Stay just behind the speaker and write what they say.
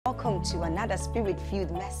Welcome to another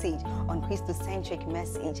spirit-filled message on Christocentric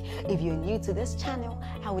Message. If you're new to this channel,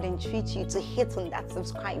 I would entreat you to hit on that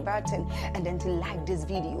subscribe button and then to like this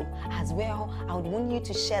video. As well, I would want you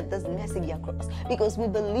to share this message across, because we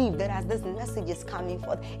believe that as this message is coming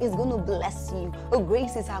forth, it's going to bless you.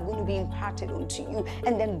 Graces are going to be imparted unto you,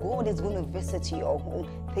 and then God is going to visit your home.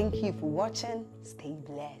 Thank you for watching. Stay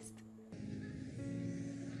blessed.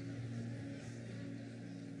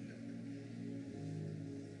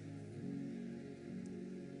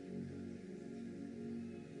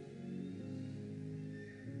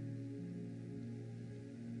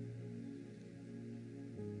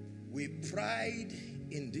 We pride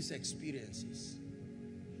in these experiences.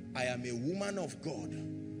 I am a woman of God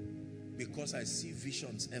because I see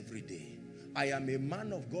visions every day. I am a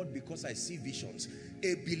man of God because I see visions.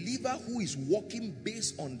 A believer who is walking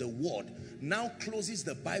based on the word now closes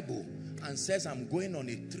the Bible and says, I'm going on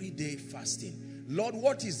a 3-day fasting. Lord,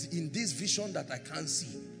 what is in this vision that I can't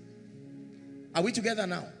see? Are we together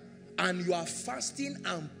now? And you are fasting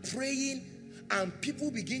and praying, and people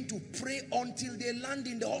begin to pray until they land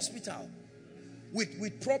in the hospital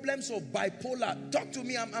with problems of bipolar. Talk to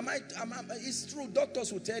me. It's true.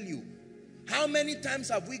 Doctors will tell you. How many times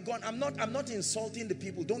have we gone? I'm not insulting the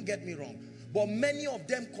people. Don't get me wrong. But many of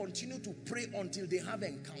them continue to pray until they have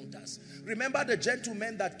encounters. Remember the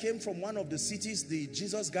gentleman that came from one of the cities, the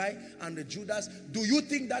Jesus guy and the Judas? Do you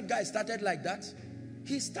think that guy started like that?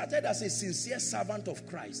 He started as a sincere servant of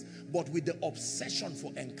Christ, but with the obsession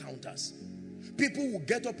for encounters. People will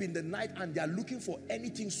get up in the night and they are looking for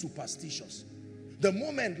anything superstitious. The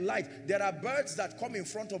moment light, there are birds that come in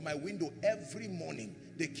front of my window every morning.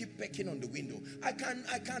 They keep pecking on the window. I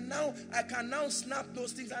can now snap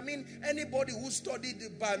those things. I mean, anybody who studied the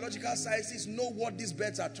biological sciences know what these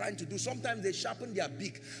birds are trying to do. Sometimes they sharpen their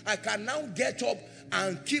beak. I can now get up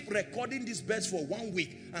and keep recording these birds for 1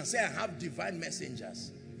 week and say I have divine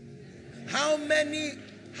messengers. How many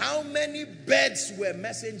birds were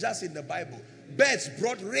messengers in the Bible? Birds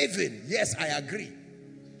brought raven. Yes, I agree.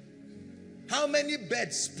 How many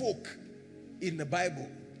birds spoke in the Bible?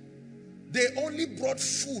 They only brought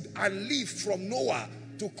food and leaf from Noah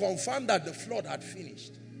to confirm that the flood had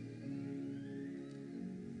finished.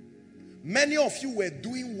 Many of you were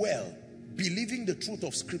doing well, believing the truth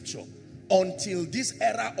of scripture, until this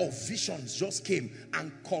era of visions just came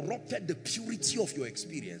and corrupted the purity of your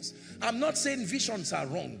experience. I'm not saying visions are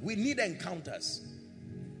wrong. We need encounters.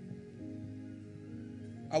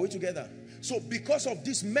 Are we together? So because of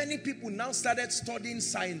this, many people now started studying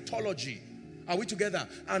Scientology. Are we together?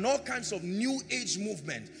 And all kinds of new age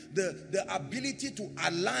movement. The ability to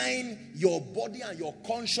align your body and your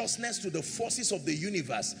consciousness to the forces of the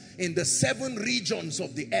universe in the 7 regions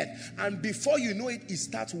of the earth. And before you know it, it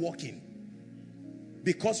starts working.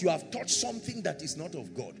 Because you have touched something that is not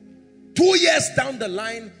of God. 2 years down the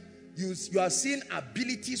line, you are seeing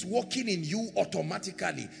abilities working in you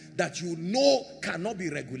automatically that you know cannot be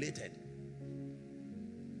regulated.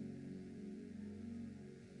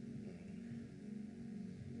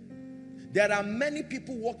 There are many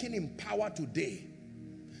people walking in power today.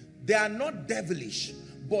 They are not devilish,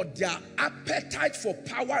 but their appetite for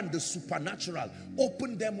power and the supernatural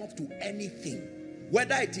open them up to anything.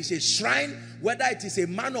 Whether it is a shrine, whether it is a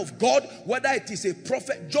man of God, whether it is a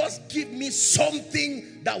prophet, just give me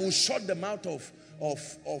something that will shut the mouth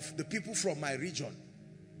of the people from my region.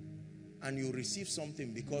 And you receive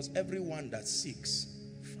something, because everyone that seeks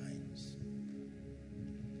finds.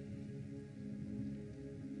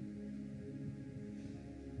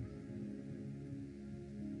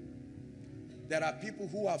 There are people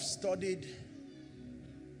who have studied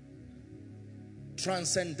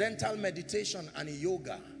transcendental meditation and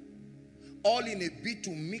yoga, all in a bid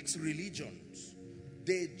to mix religions.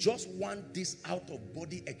 They just want this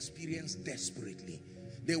out-of-body experience desperately.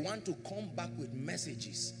 They want to come back with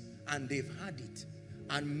messages, and they've had it.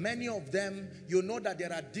 And many of them, you know that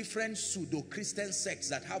there are different pseudo-Christian sects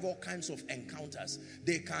that have all kinds of encounters.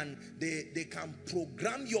 They can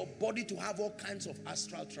program your body to have all kinds of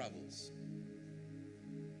astral travels.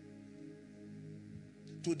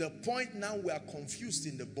 To the point now we are confused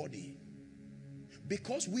in the body.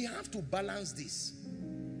 Because we have to balance this.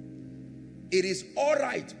 It is all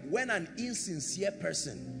right when an insincere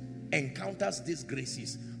person encounters these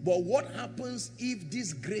graces. But what happens if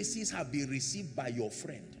these graces have been received by your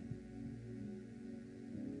friend?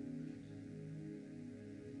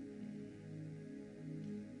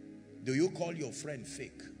 Do you call your friend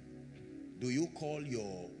fake? Do you call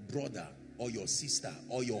your brother or your sister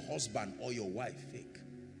or your husband or your wife fake?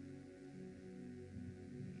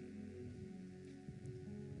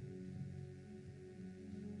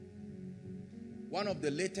 One of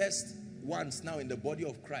the latest ones now in the body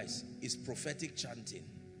of Christ is prophetic chanting.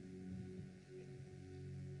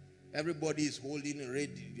 Everybody is holding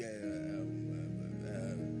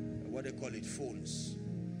what they call it, phones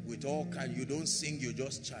with all kind. You don't sing, you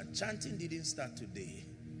just chant. Chanting didn't start today.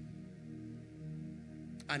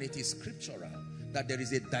 And it is scriptural that there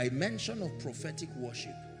is a dimension of prophetic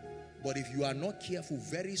worship. But if you are not careful,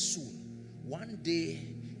 very soon, one day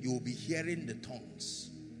you will be hearing the tongues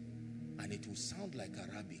and it will sound like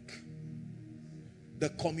Arabic. The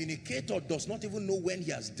communicator does not even know when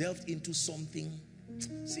he has delved into something.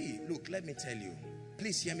 See, look, let me tell you.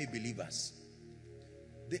 Please hear me, believers.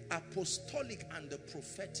 The apostolic and the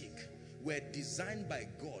prophetic were designed by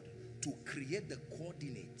God to create the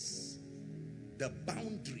coordinates, the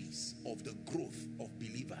boundaries of the growth of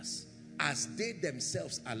believers as they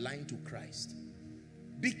themselves align to Christ.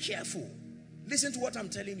 Be careful. Listen to what I'm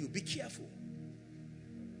telling you. Be careful.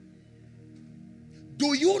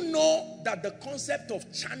 Do you know that the concept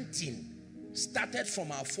of chanting started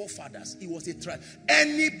from our forefathers? It was a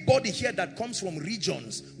anybody here that comes from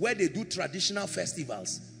regions where they do traditional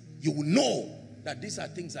festivals, you will know that these are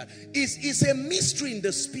things that is a mystery in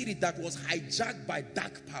the spirit that was hijacked by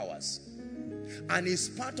dark powers, and is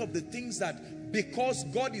part of the things that, because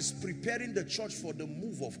God is preparing the church for the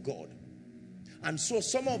move of God, and so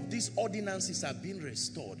some of these ordinances are being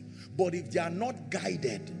restored. But if they are not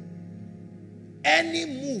guided, any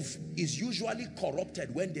move is usually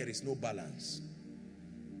corrupted when there is no balance.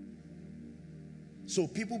 So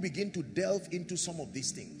people begin to delve into some of these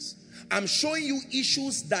things. I'm showing you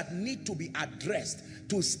issues that need to be addressed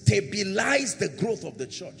to stabilize the growth of the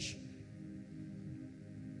church.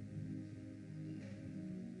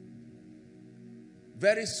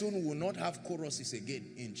 Very soon we will not have choruses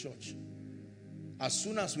again in church. As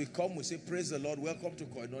soon as we come, we say, praise the Lord, welcome to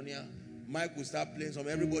Koinonia. Mike will start playing some,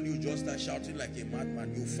 everybody will just start shouting like a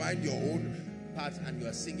madman. You find your own part and you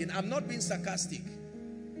are singing. I'm not being sarcastic.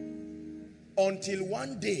 Until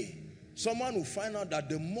one day, someone will find out that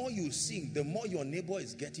the more you sing, the more your neighbor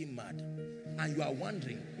is getting mad. And you are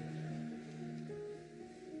wondering.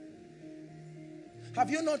 Have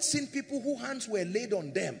you not seen people whose hands were laid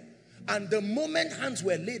on them, and the moment hands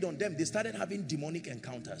were laid on them, they started having demonic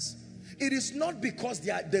encounters? It is not because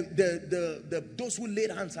they are those who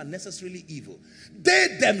laid hands are necessarily evil.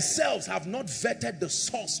 They themselves have not vetted the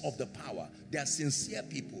source of the power. They are sincere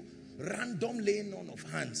people. Random laying on of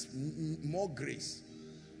hands, more grace.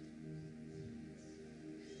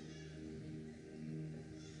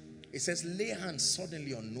 It says, lay hands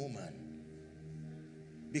suddenly on no man.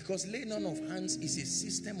 Because laying on of hands is a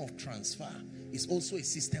system of transfer. It's also a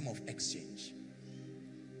system of exchange.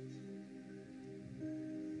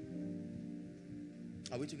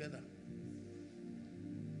 Are we together?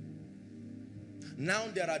 Now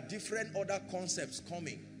there are different other concepts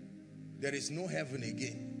coming. There is no heaven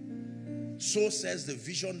again. So says the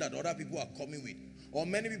vision that other people are coming with. Or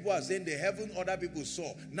many people are saying the heaven other people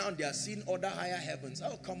saw, now they are seeing other higher heavens.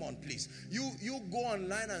 Oh, come on, please. You go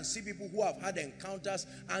online and see people who have had encounters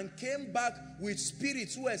and came back with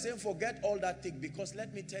spirits who are saying forget all that thing. Because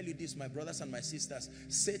let me tell you this, my brothers and my sisters,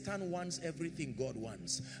 Satan wants everything God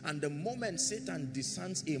wants. And the moment Satan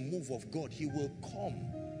discerns a move of God, he will come.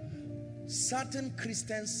 Certain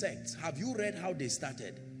Christian sects, have you read how they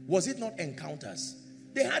started? Was it not encounters?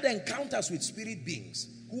 They had encounters with spirit beings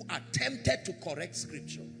who attempted to correct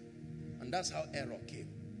scripture. And that's how error came.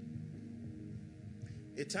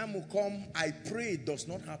 A time will come, I pray it does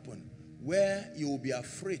not happen, where you will be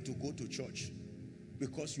afraid to go to church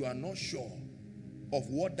because you are not sure of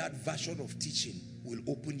what that version of teaching will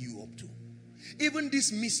open you up to. Even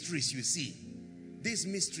these mysteries you see,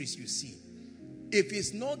 if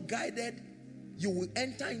it's not guided, you will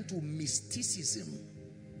enter into mysticism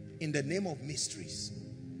in the name of mysteries.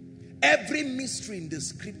 Every mystery in the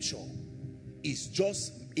scripture is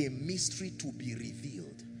just a mystery to be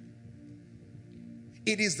revealed.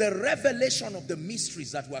 It is the revelation of the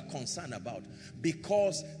mysteries that we're concerned about,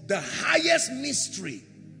 because the highest mystery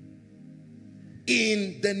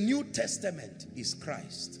in the New Testament is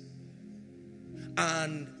Christ.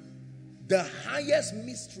 And the highest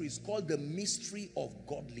mystery is called the mystery of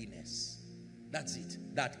godliness. That's it.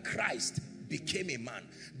 That Christ became a man.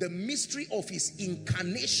 The mystery of his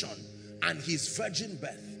incarnation and his virgin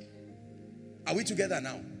birth. Are we together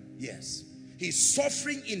now? Yes. His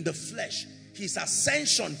suffering in the flesh, his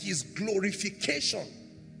ascension, his glorification.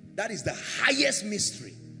 That is the highest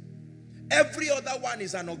mystery. Every other one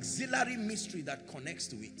is an auxiliary mystery that connects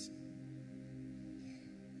to it.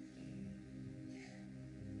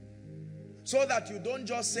 So that you don't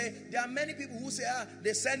just say, there are many people who say,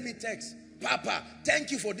 they send me text. Papa,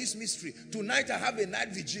 thank you for this mystery. Tonight I have a night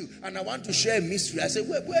vigil and I want to share a mystery. I said,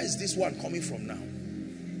 where is this one coming from now?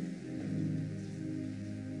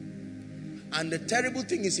 And the terrible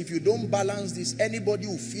thing is, if you don't balance this, anybody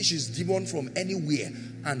who fishes demon from anywhere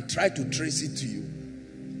and try to trace it to you.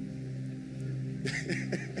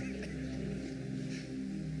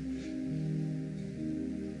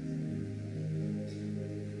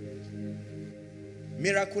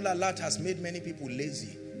 Miracle alert has made many people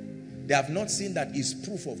lazy. They have not seen that it's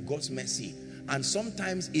proof of God's mercy. And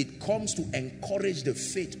sometimes it comes to encourage the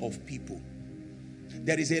faith of people.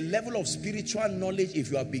 There is a level of spiritual knowledge, if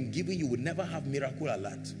you have been given, you will never have miracle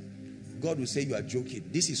alert. God will say you are joking.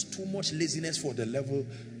 This is too much laziness for the level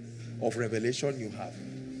of revelation you have.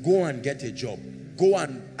 Go and get a job. Go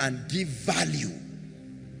and give value.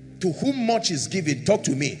 To whom much is given, talk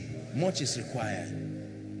to me, much is required.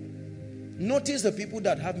 Notice the people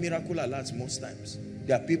that have miracle alerts most times.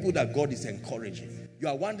 They are people that God is encouraging. You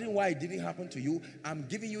are wondering why it didn't happen to you. I'm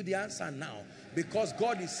giving you the answer now. Because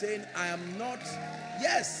God is saying, I am not.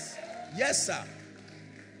 Yes. Yes, sir.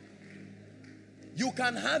 You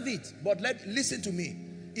can have it. But listen to me.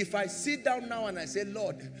 If I sit down now and I say,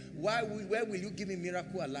 Lord, where will you give me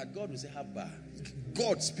miracle alert? God will say, Habba.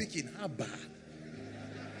 God speaking, Habba.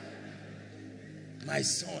 My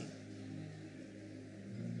son.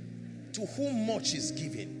 To whom much is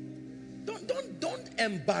given. Don't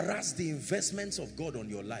embarrass the investments of God on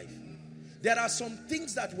your life. There are some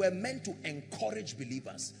things that were meant to encourage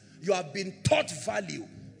believers. You have been taught value.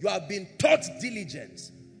 You have been taught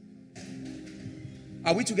diligence.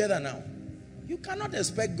 Are we together now? You cannot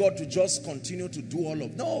expect God to just continue to do all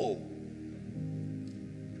of. No.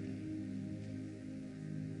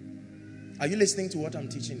 Are you listening to what I'm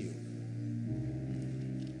teaching you?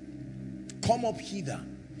 Come up hither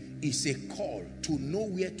is a call to know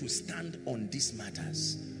where to stand on these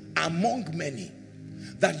matters. Among many,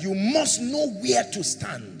 that you must know where to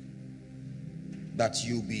stand. That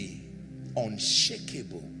you be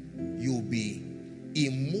unshakable. You'll be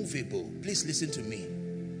immovable. Please listen to me.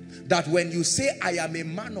 That when you say, I am a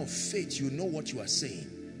man of faith, you know what you are saying.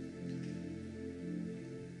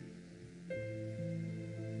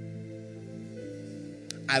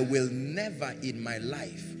 I will never in my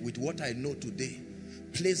life, with what I know today,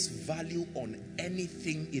 place value on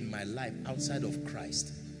anything in my life outside of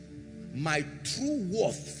Christ. My true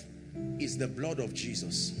worth is the blood of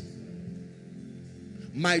Jesus.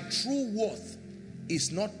 My true worth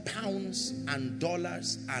is not pounds and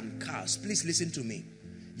dollars and cars. Please listen to me.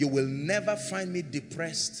 You will never find me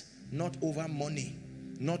depressed, not over money,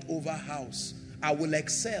 not over house. I will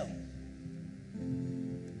excel.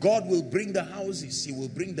 God will bring the houses, he will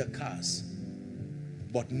bring the cars.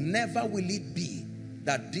 But never will it be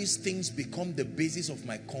that these things become the basis of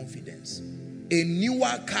my confidence. A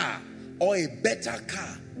newer car or a better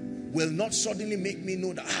car will not suddenly make me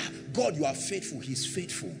know that, God, you are faithful. He's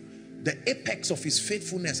faithful. The apex of his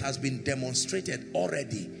faithfulness has been demonstrated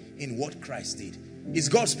already in what Christ did. Is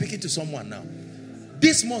God speaking to someone now?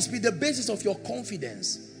 This must be the basis of your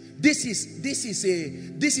confidence. This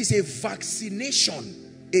is a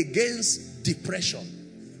vaccination against depression.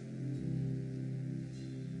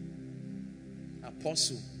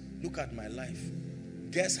 Apostle, look at my life.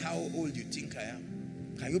 Guess how old you think I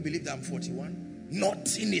am? Can you believe that I'm 41?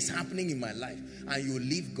 Nothing is happening in my life and you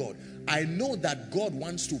leave God. I know that God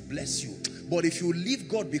wants to bless you, but if you leave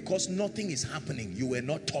God because nothing is happening, you were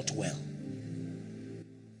not taught well.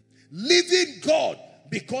 Leaving God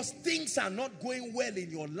because things are not going well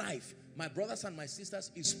in your life, my brothers and my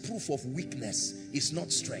sisters, is proof of weakness. It's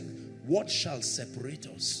not strength. What shall separate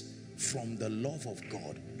us from the love of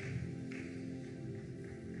God?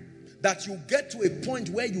 That you get to a point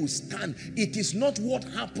where you stand. It is not what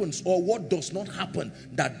happens or what does not happen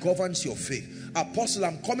that governs your faith. Apostle,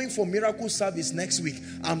 I'm coming for miracle service next week.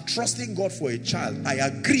 I'm trusting God for a child. I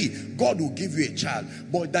agree, God will give you a child.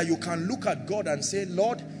 But that you can look at God and say,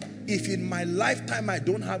 Lord, if in my lifetime I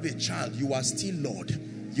don't have a child, you are still Lord.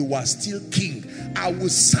 You are still King. I will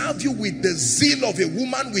serve you with the zeal of a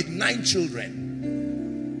woman with 9 children.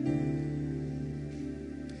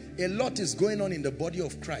 A lot is going on in the body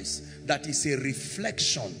of Christ that is a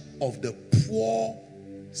reflection of the poor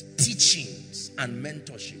teachings and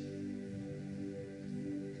mentorship.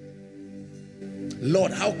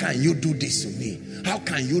 Lord, how can you do this to me? How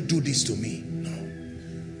can you do this to me? No.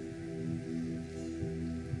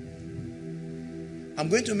 I'm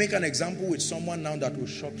going to make an example with someone now that will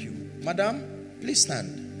shock you. Madam, please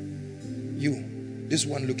stand. You, this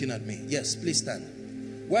one looking at me. Yes, please stand.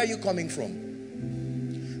 Where are you coming from?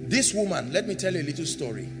 This woman, let me tell you a little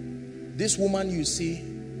story. This woman you see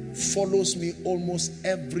follows me almost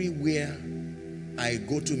everywhere I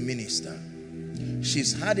go to minister.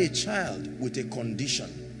 She's had a child with a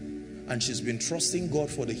condition, and she's been trusting God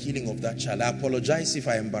for the healing of that child. I apologize if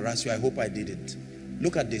I embarrass you. I hope I didn't.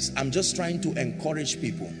 Look at this. I'm just trying to encourage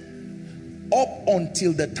people. Up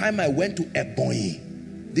until the time I went to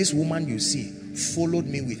Ebonyi, this woman you see followed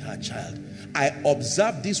me with her child. I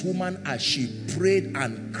observed this woman as she prayed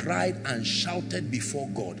and cried and shouted before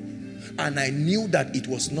God. And I knew that it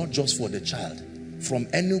was not just for the child. From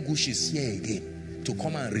Enugu, she's here again to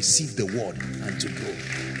come and receive the word and to grow.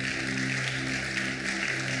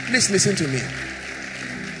 Please listen to me.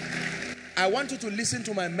 I want you to listen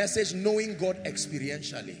to my message knowing God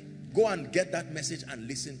experientially. Go and get that message and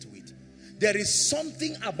listen to it. There is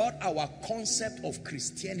something about our concept of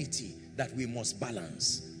Christianity that we must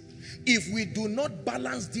balance. If we do not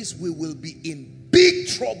balance this, we will be in big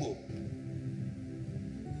trouble.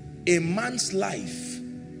 A man's life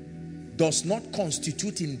does not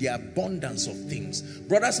constitute in the abundance of things.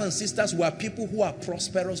 Brothers and sisters, we are people who are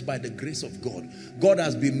prosperous by the grace of God. God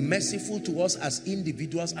has been merciful to us as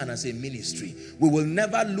individuals and as a ministry. We will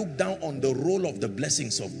never look down on the role of the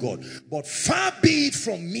blessings of God. But far be it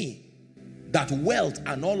from me that wealth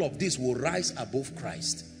and all of this will rise above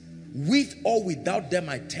Christ. With or without them,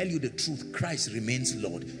 I tell you the truth, Christ remains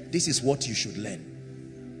Lord. This is what you should learn.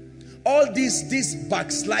 All this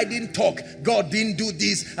backsliding talk, God didn't do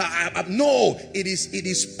this. No, it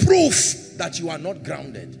is proof that you are not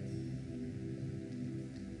grounded.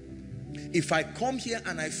 If I come here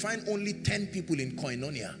and I find only 10 people in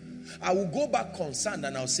Koinonia, I will go back concerned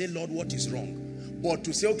and I'll say, Lord, what is wrong? But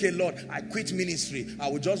to say, okay, Lord, I quit ministry, I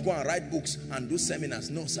will just go and write books and do seminars.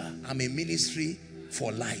 No, sir, I'm a ministry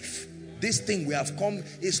for life. This thing we have come,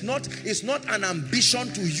 it's not an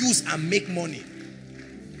ambition to use and make money.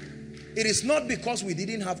 It is not because we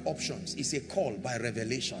didn't have options. It's a call by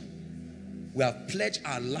revelation. We have pledged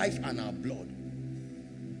our life and our blood.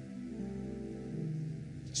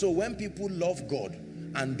 So when people love God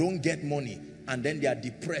and don't get money and then they are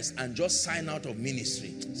depressed and just sign out of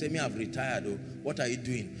ministry, say, me, I've retired. Oh, what are you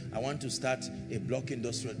doing? I want to start a block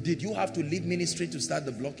industry. Did you have to leave ministry to start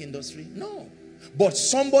the block industry? No. But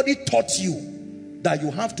somebody taught you that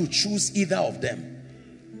you have to choose either of them.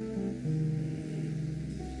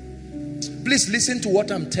 Please listen to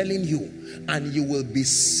what I'm telling you, and you will be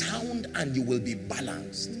sound and you will be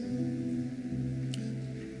balanced.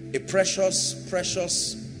 A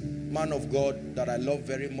precious man of God that I love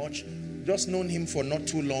very much, just known him for not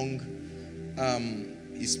too long.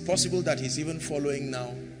 It's possible that he's even following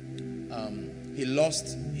now. He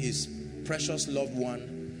lost his precious loved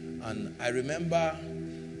one, and I remember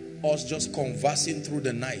us just conversing through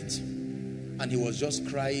the night, and he was just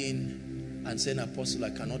crying and saying, Apostle, I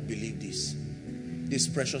cannot believe this. This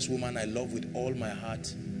precious woman I love with all my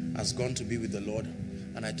heart has gone to be with the Lord.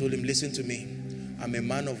 And I told him, listen to me. I'm a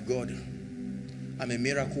man of God. I'm a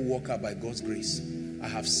miracle worker by God's grace. I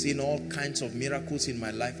have seen all kinds of miracles in my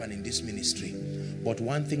life and in this ministry. But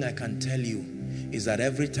one thing I can tell you is that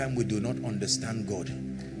every time we do not understand God,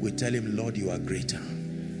 we tell him, Lord, you are greater.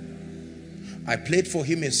 I played for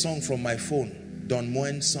him a song from my phone, Don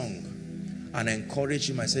Moen's song. And I encouraged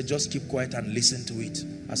him. I said, just keep quiet and listen to it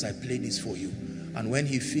as I play this for you. And when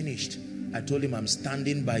he finished, I told him, I'm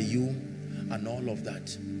standing by you and all of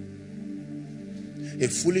that. A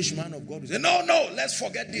foolish man of God would say, no, let's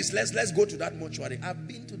forget this. Let's go to that mortuary. I've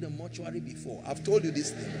been to the mortuary before. I've told you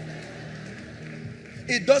this thing.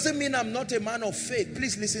 It doesn't mean I'm not a man of faith.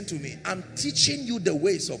 Please listen to me. I'm teaching you the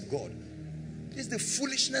ways of God. This is the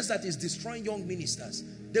foolishness that is destroying young ministers.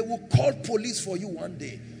 They will call police for you one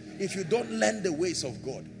day if you don't learn the ways of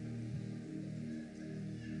God.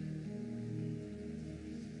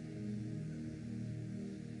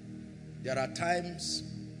 There are times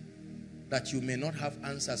that you may not have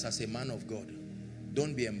answers as a man of God.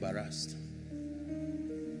 Don't be embarrassed.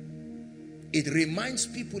 It reminds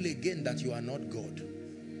people again that you are not God.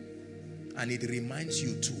 And it reminds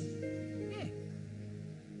you too.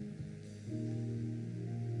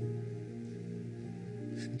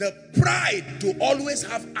 The pride to always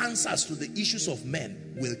have answers to the issues of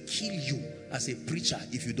men will kill you as a preacher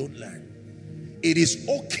if you don't learn. It is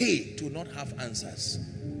okay to not have answers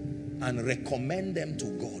and recommend them to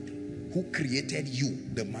God who created you,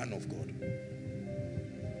 the man of God.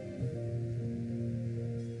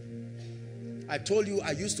 I told you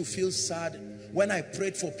I used to feel sad when I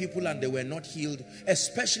prayed for people and they were not healed,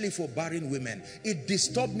 especially for barren women. It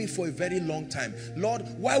disturbed me for a very long time. Lord,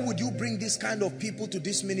 why would you bring this kind of people to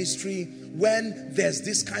this ministry when there's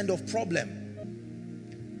this kind of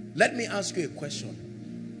problem? Let me ask you a question.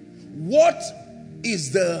 What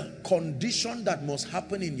is the condition that must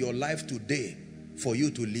happen in your life today for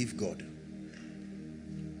you to leave God?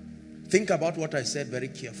 Think about what I said very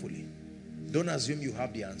carefully. Don't assume you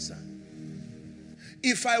have the answer.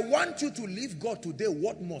 If I want you to leave God today,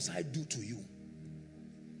 what must I do to you?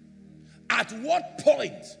 At what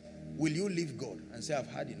point will you leave God and say,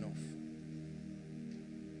 I've had enough?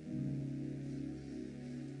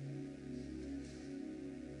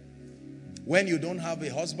 When you don't have a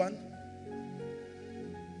husband,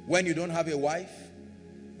 when you don't have a wife,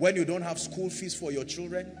 when you don't have school fees for your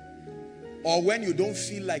children, or when you don't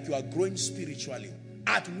feel like you are growing spiritually.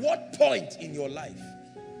 At what point in your life?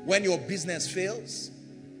 When your business fails?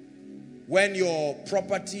 When your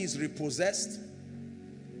property is repossessed?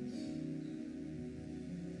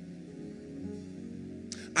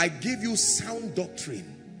 I give you sound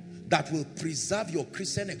doctrine that will preserve your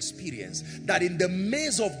Christian experience, that in the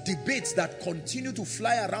maze of debates that continue to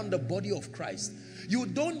fly around the body of Christ, you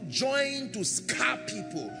don't join to scar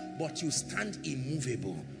people, but you stand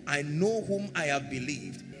immovable. I know whom I have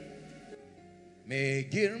believed. Me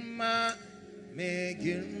girma, me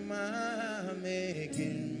girma, me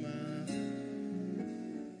girma,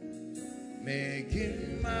 me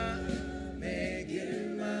girma, me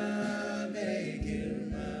girma, me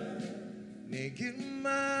girma, me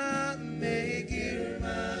girma, me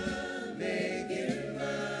girma, me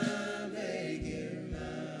girma, me girma,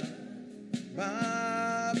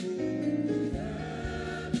 Babu,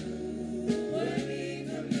 wani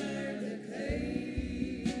kamar da kai,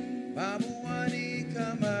 Babu wani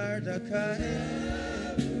kamar da kai.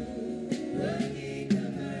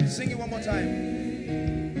 Sing it one more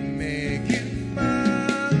time. Me girma.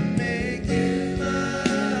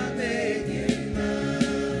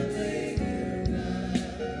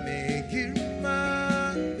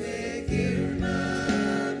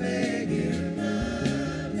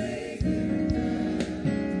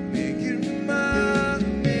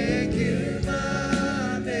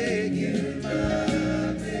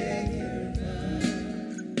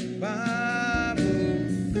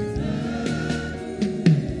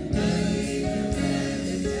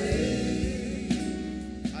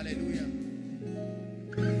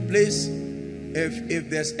 Please, if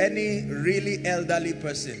there's any really elderly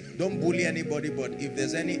person, don't bully anybody, but if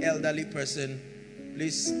there's any elderly person,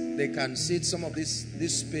 please, they can sit. Some of this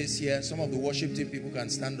space here, some of the worship team people can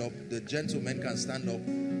stand up. The gentlemen can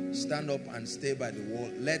stand up and stay by the wall.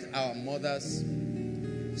 Let our mothers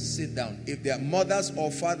sit down. If they are mothers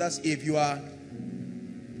or fathers, if you are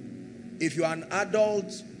an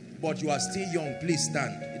adult but you are still young, please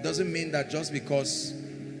stand. It doesn't mean that just because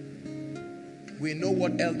we know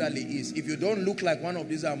what elderly is. If you don't look like one of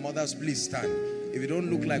these are mothers, please stand. If you don't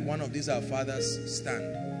look like one of these are fathers,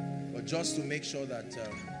 stand. But just to make sure that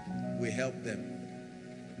we help them.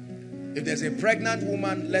 If there's a pregnant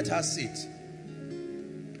woman, let her sit.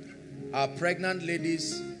 Our pregnant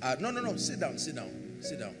ladies are, no, sit down.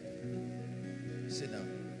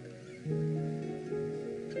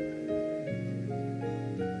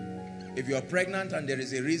 If you're pregnant and there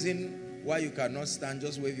is a reason why you cannot stand,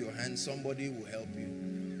 just wave your hand. Somebody will help you.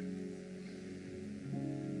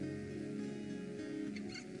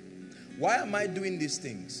 Why am I doing these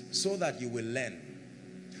things? So that you will learn.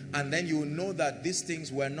 And then you will know that these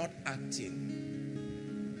things were not acting.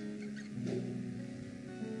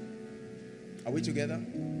 Are we together?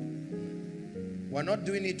 We're not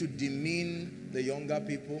doing it to demean the younger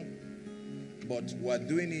people, but we're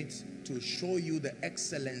doing it to show you the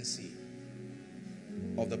excellency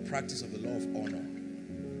of the practice of the law of honor.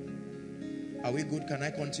 Are we good? Can I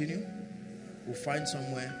continue? We'll find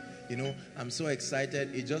somewhere. You know, I'm so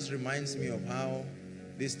excited. It just reminds me of how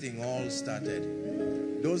this thing all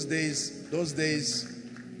started. Those days,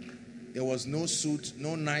 there was no suit,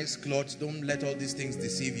 no nice clothes. Don't let all these things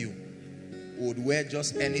deceive you. We would wear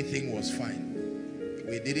just anything was fine.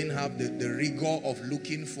 We didn't have the rigor of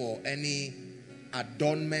looking for any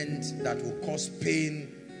adornment that would cause pain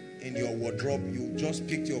in your wardrobe. You just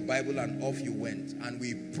picked your Bible and off you went. And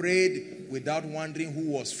we prayed without wondering who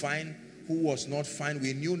was fine, who was not fine.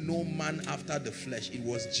 We knew no man after the flesh. It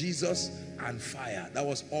was Jesus and fire. That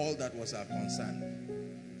was all that was our concern.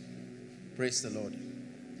 Praise the Lord.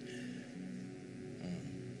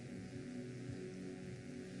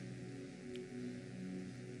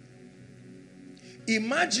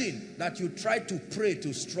 Imagine that you tried to pray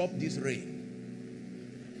to stop this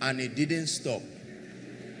rain and it didn't stop.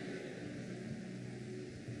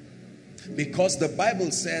 Because the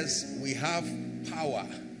Bible says we have power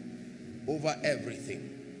over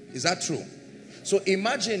everything. Is that true? So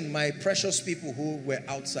imagine, my precious people who were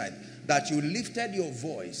outside, that you lifted your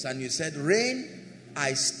voice and you said, rain,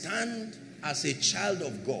 I stand as a child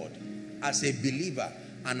of God, as a believer,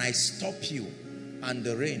 and I stop you, and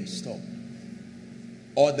the rain stopped.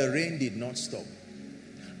 or the rain did not stop.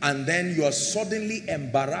 And then you are suddenly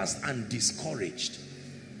embarrassed and discouraged.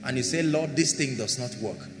 And you say, Lord, this thing does not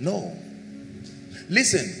work. No.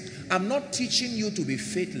 Listen, I'm not teaching you to be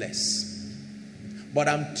faithless. But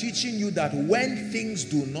I'm teaching you that when things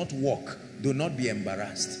do not work, do not be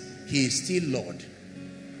embarrassed. He is still Lord.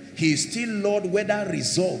 He is still Lord whether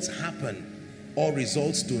results happen or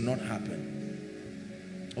results do not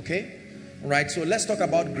happen. Okay? All right, so let's talk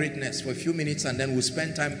about greatness for a few minutes and then we'll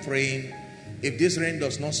spend time praying. If this rain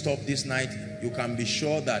does not stop this night, you can be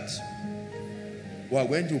sure that we're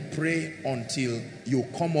going to pray until you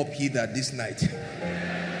come up hither this night.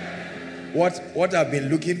 What I've been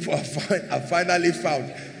looking for, I finally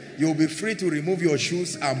found. You'll be free to remove your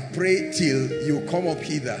shoes and pray till you come up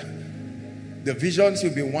hither. The visions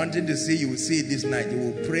you've been wanting to see, you will see it this night. You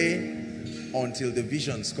will pray until the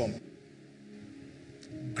visions come.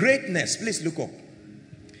 Greatness, please look up.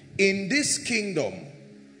 In this kingdom,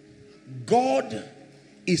 God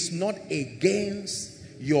is not against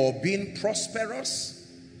your being prosperous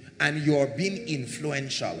and your being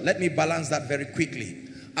influential. Let me balance that very quickly.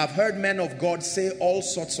 I've heard men of God say all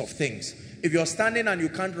sorts of things. If you're standing and you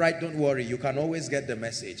can't write, don't worry. You can always get the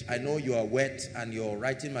message. I know you are wet and your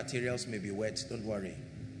writing materials may be wet. Don't worry.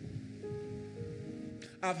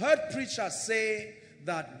 I've heard preachers say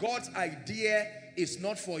that God's idea is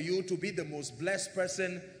not for you to be the most blessed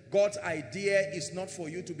person. God's idea is not for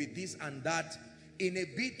you to be this and that, in a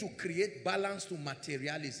bid to create balance to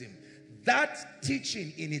materialism. That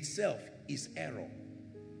teaching in itself is error.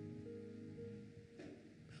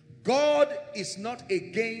 God is not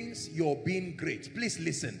against your being great. Please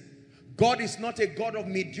listen. God is not a God of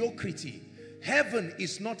mediocrity. Heaven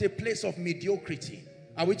is not a place of mediocrity.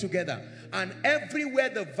 Are we together? And everywhere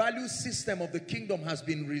the value system of the kingdom has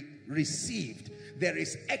been received, there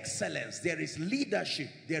is excellence, there is leadership,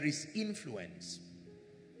 there is influence.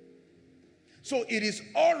 So it is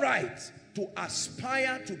all right to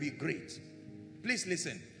aspire to be great. Please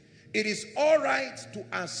listen. It is all right to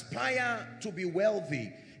aspire to be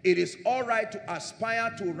wealthy. It is all right to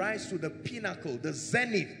aspire to rise to the pinnacle, the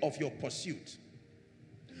zenith of your pursuit.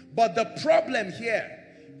 But the problem here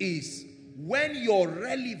is when your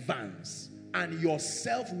relevance and your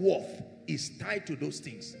self-worth is tied to those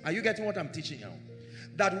things. Are you getting what I'm teaching now?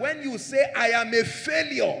 That when you say, I am a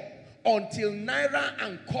failure until naira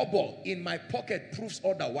and kobo in my pocket proves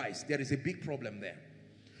otherwise, there is a big problem there.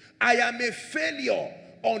 I am a failure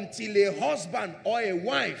until a husband or a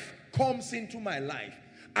wife comes into my life.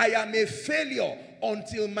 I am a failure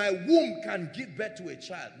until my womb can give birth to a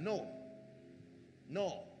child. No.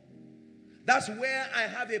 No. That's where I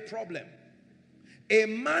have a problem. A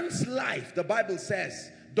man's life, the Bible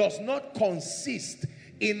says, does not consist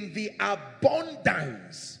in the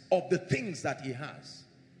abundance of the things that he has.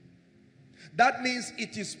 That means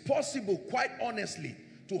it is possible, quite honestly,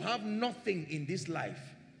 to have nothing in this life.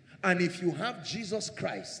 And if you have Jesus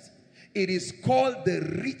Christ, it is called the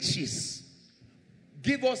riches.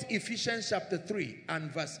 Give us Ephesians chapter 3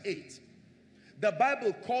 and verse 8. The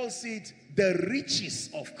Bible calls it the riches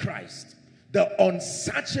of Christ, the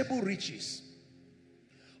unsearchable riches.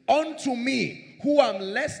 Unto me, who am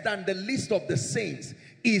less than the least of the saints,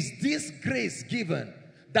 is this grace given,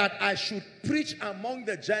 that I should preach among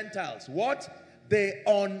the Gentiles. What? The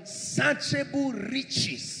unsearchable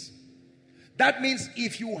riches. That means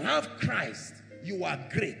if you have Christ, you are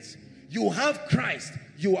great. You have Christ,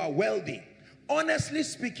 you are wealthy. Honestly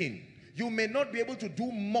speaking, you may not be able to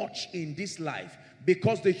do much in this life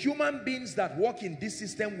because the human beings that work in this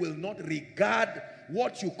system will not regard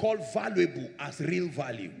what you call valuable as real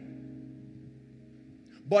value.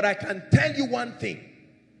 But I can tell you one thing,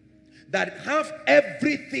 that have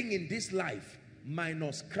everything in this life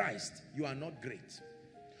minus Christ, you are not great.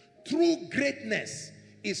 True greatness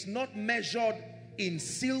is not measured in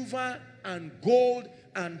silver and gold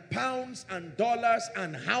and pounds and dollars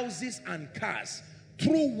and houses and cars.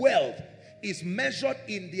 True wealth is measured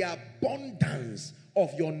in the abundance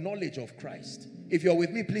of your knowledge of Christ. If you're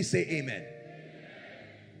with me, please say amen.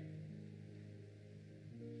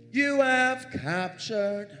 You have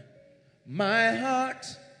captured my heart,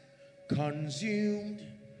 consumed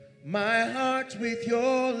my heart with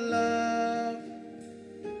your love.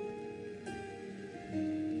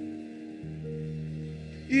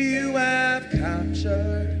 You have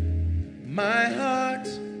captured my heart,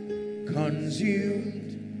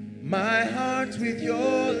 consumed my heart with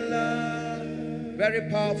your love. Very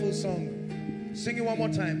powerful song. Sing it one more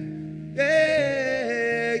time.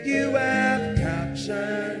 Yeah, you have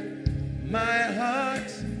captured my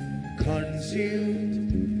heart,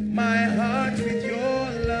 consumed my heart with your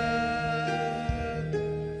love.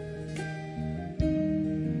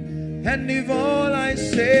 And if all I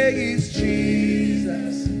say is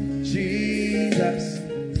Jesus, Jesus,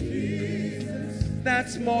 Jesus,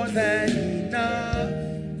 that's more than enough.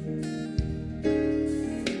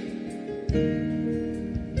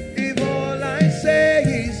 If all I say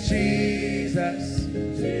is Jesus,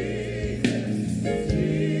 Jesus,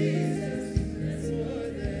 Jesus, that's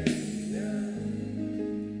more than enough.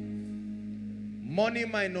 Money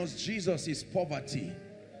minus Jesus is poverty.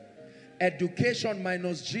 Education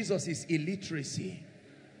minus Jesus is illiteracy.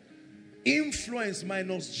 Influence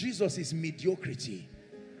minus Jesus is mediocrity.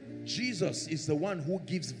 Jesus is the one who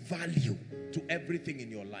gives value to everything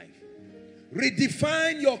in your life.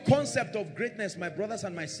 Redefine your concept of greatness, my brothers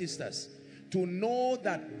and my sisters, to know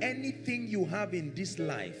that anything you have in this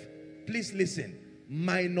life, please listen,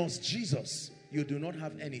 minus Jesus, you do not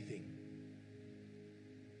have anything.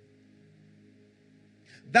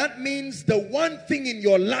 That means the one thing in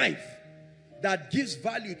your life that gives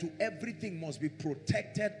value to everything must be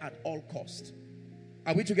protected at all costs.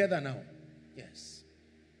 Are we together now? Yes.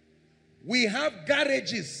 We have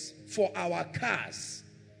garages for our cars.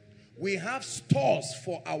 We have stores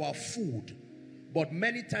for our food. But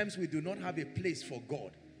many times we do not have a place for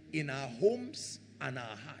God in our homes and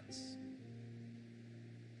our hearts.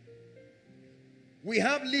 We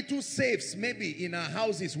have little safes maybe in our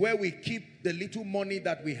houses where we keep the little money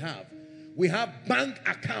that we have. We have bank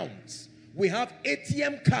accounts. We have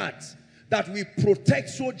ATM cards that we protect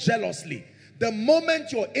so jealously. The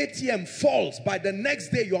moment your ATM falls, by the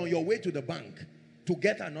next day you're on your way to the bank to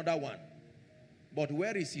get another one. But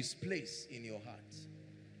where is his place in your heart?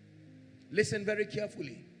 Listen very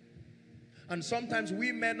carefully. And sometimes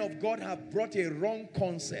we men of God have brought a wrong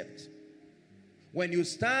concept. When you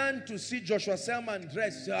stand to see Joshua Selman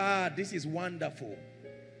dress, this is wonderful.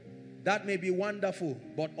 That may be wonderful,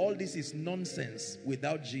 but all this is nonsense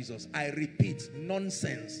without Jesus. I repeat,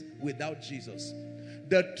 nonsense without Jesus.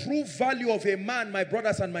 The true value of a man, my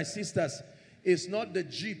brothers and my sisters, is not the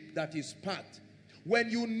jeep that is parked. When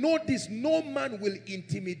you know this, no man will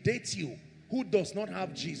intimidate you who does not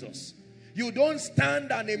have Jesus. You don't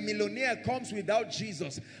stand and a millionaire comes without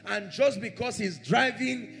Jesus, and just because he's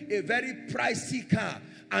driving a very pricey car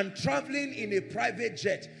and traveling in a private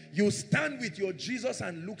jet, you stand with your Jesus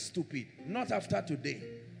and look stupid. Not after today.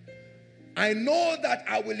 I know that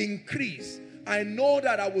I will increase. I know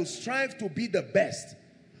that I will strive to be the best.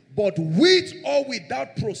 But with or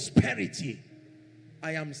without prosperity,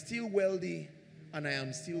 I am still wealthy and I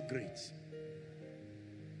am still great.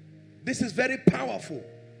 This is very powerful.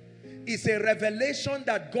 It's a revelation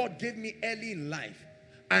that God gave me early in life.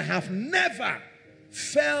 I have never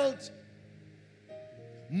felt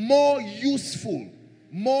more useful,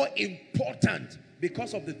 more important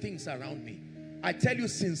because of the things around me. I tell you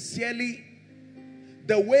sincerely,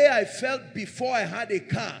 the way I felt before I had a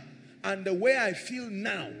car and the way I feel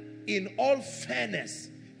now, in all fairness,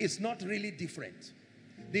 is not really different.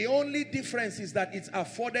 The only difference is that it's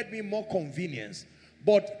afforded me more convenience.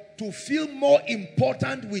 But to feel more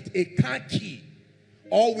important with a car key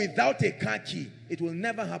or without a car key, it will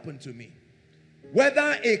never happen to me.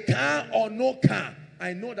 Whether a car or no car,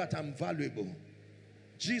 I know that I'm valuable.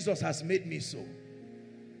 Jesus has made me so.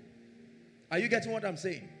 Are you getting what I'm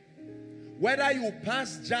saying? Whether you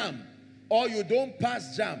pass jam or you don't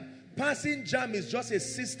pass jam, passing jam is just a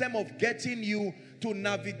system of getting you to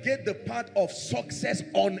navigate the path of success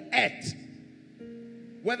on earth.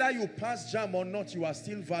 Whether you pass jam or not, you are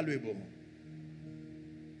still valuable.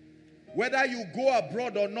 Whether you go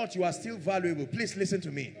abroad or not, you are still valuable. Please listen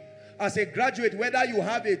to me. As a graduate, whether you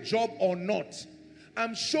have a job or not,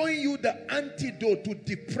 I'm showing you the antidote to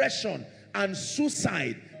depression and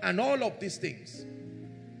suicide and all of these things.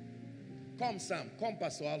 Come, Sam. Come,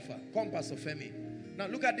 Pastor Alpha. Come, Pastor Femi. Now,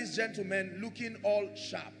 look at this gentleman looking all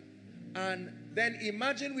sharp. And then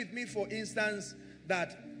imagine with me, for instance,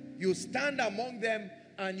 that you stand among them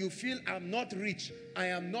and you feel, I'm not rich, I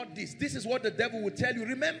am not this. This is what the devil will tell you.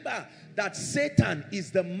 Remember that Satan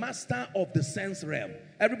is the master of the sense realm.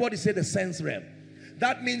 Everybody say the sense realm.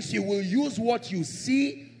 That means he will use what you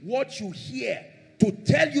see, what you hear, to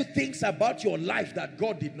tell you things about your life that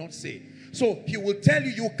God did not say. So he will tell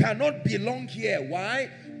you, you cannot belong here. Why?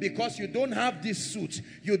 Because you don't have this suit,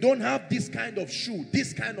 you don't have this kind of shoe,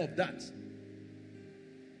 this kind of that.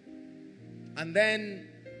 And then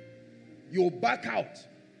you back out.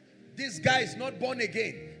 This guy is not born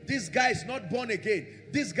again. This guy is not born again.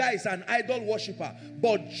 This guy is an idol worshiper.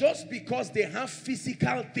 But just because they have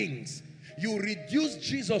physical things, you reduce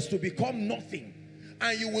Jesus to become nothing.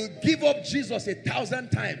 And you will give up Jesus 1,000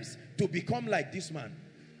 times to become like this man.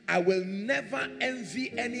 I will never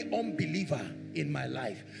envy any unbeliever in my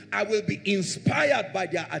life. I will be inspired by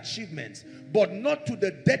their achievements, but not to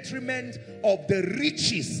the detriment of the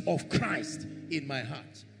riches of Christ in my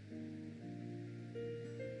heart.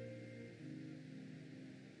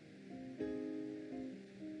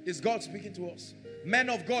 Is God speaking to us? Men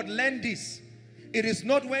of God, learn this. It is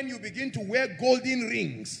not when you begin to wear golden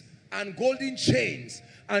rings and golden chains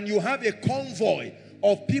and you have a convoy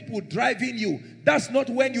of people driving you. That's not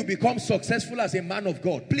when you become successful as a man of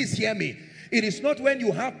God. Please hear me. It is not when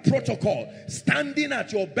you have protocol standing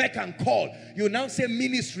at your beck and call, you now say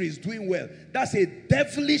ministry is doing well. That's a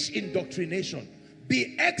devilish indoctrination.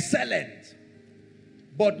 Be excellent,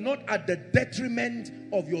 but not at the detriment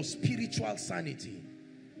of your spiritual sanity.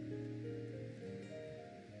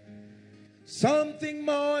 Something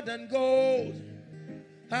more than gold.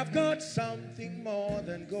 I've got something more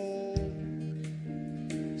than gold.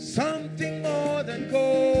 Something more than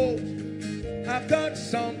gold. I've got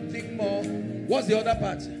something more. What's the other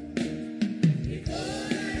part? Because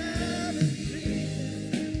I have a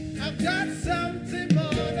dream. I've got something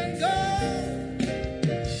more than gold.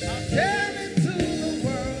 I'll tell it to the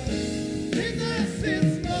world. Jesus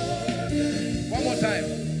is more than. One more time.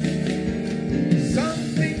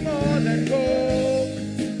 Something more than gold.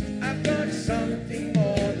 I've got something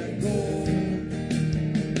more than gold.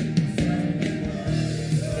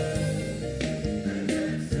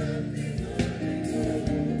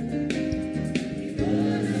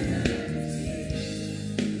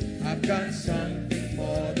 I've got something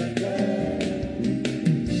more than gold.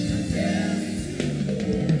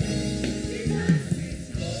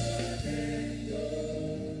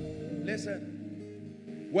 Listen,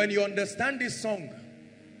 when you understand this song,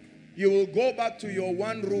 you will go back to your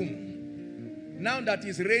one room. Now that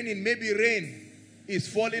it's raining, maybe rain is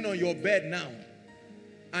falling on your bed now.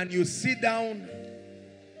 And you sit down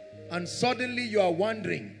and suddenly you are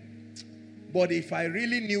wondering, but if I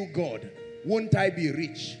really knew God, won't I be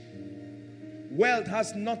rich? Wealth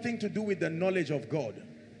has nothing to do with the knowledge of God.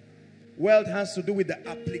 Wealth has to do with the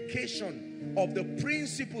application of the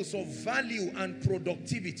principles of value and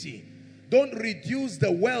productivity. Don't reduce the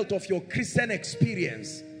wealth of your Christian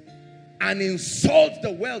experience and insult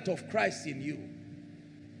the wealth of Christ in you.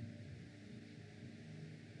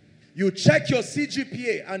 You check your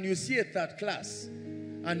CGPA and you see a third class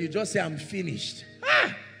and you just say, I'm finished.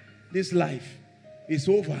 This life is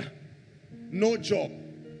over. No job,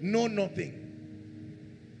 no nothing.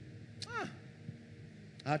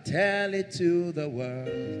 I tell it to the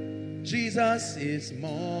world, Jesus is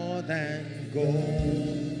more than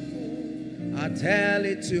gold. I tell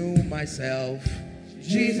it to myself,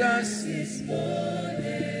 Jesus is more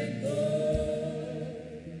than gold.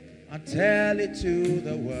 I tell it to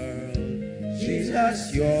the world,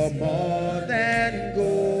 Jesus, you're more than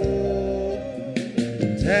gold.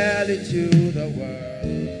 Tell it to the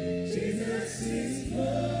world, Jesus is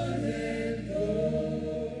more than gold.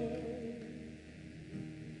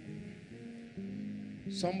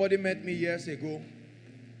 Somebody met me years ago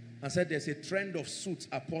and said there's a trend of suits,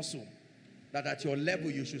 apostle, that at your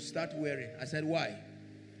level you should start wearing. I said, why?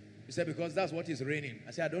 He said, because that's what is reigning.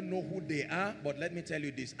 I said, I don't know who they are, but let me tell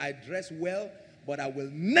you this. I dress well, but I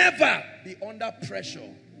will never be under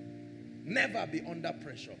pressure. Never be under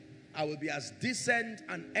pressure. I will be as decent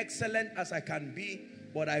and excellent as I can be,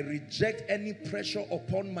 but I reject any pressure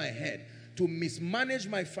upon my head to mismanage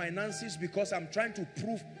my finances because I'm trying to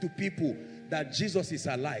prove to people that Jesus is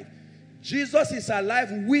alive. Jesus is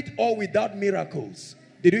alive with or without miracles.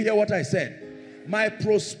 Did you hear what I said? My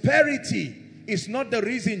prosperity is not the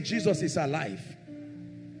reason Jesus is alive.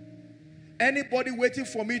 Anybody waiting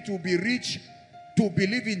for me to be rich, to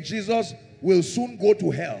believe in Jesus, will soon go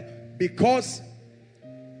to hell, because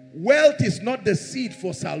wealth is not the seed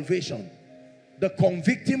for salvation. The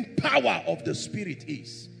convicting power of the Spirit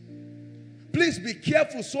is. Please be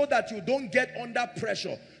careful so that you don't get under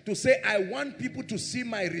pressure to say, I want people to see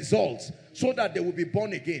my results so that they will be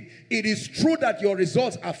born again. It is true that your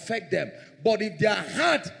results affect them, but if their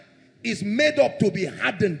heart is made up to be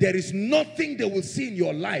hardened, there is nothing they will see in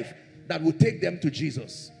your life that will take them to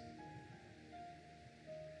Jesus.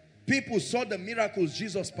 People saw the miracles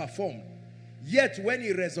Jesus performed, yet when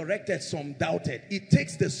he resurrected, some doubted. It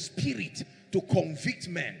takes the Spirit to convict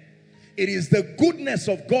men. It is the goodness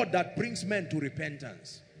of God that brings men to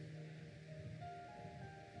repentance.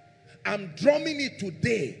 I'm drumming it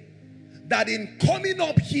today that in coming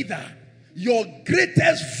up hither, your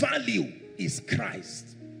greatest value is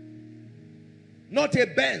Christ. Not a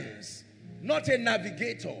Benz, not a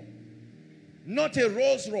Navigator, not a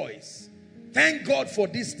Rolls Royce. Thank God for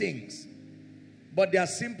these things, but they are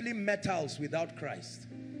simply metals without Christ.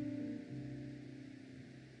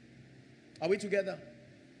 Are we together?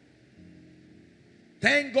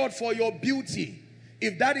 Thank God for your beauty.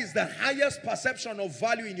 If that is the highest perception of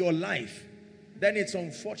value in your life, then it's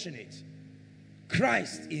unfortunate.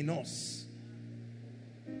 Christ in us.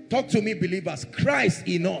 Talk to me, believers. Christ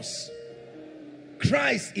in us.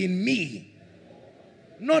 Christ in me.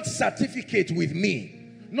 Not certificate with me.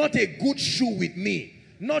 Not a good shoe with me.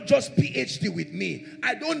 Not just PhD with me.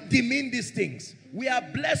 I don't demean these things. We are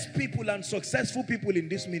blessed people and successful people in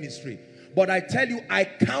this ministry. But I tell you, I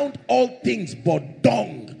count all things but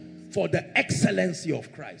dung for the excellency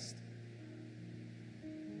of Christ.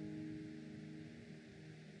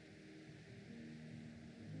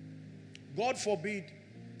 God forbid,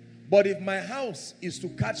 but if my house is to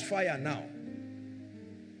catch fire now,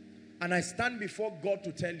 and I stand before God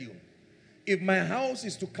to tell you, if my house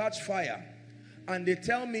is to catch fire, and they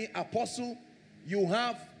tell me, Apostle, you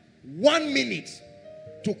have 1 minute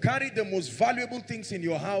to carry the most valuable things in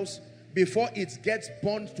your house before it gets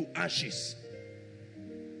burned to ashes.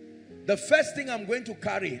 The first thing I'm going to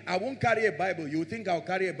carry, I won't carry a Bible. You think I'll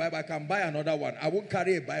carry a Bible? I can buy another one. I won't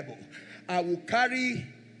carry a Bible. I will carry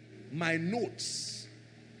my notes.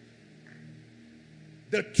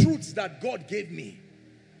 The truths that God gave me.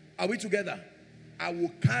 Are we together? I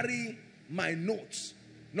will carry my notes.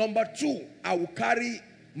 Number 2, I will carry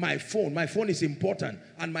my phone. My phone is important.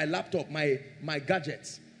 And my laptop, my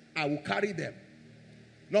gadgets. I will carry them.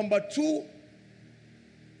 Number 2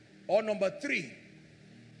 or number 3,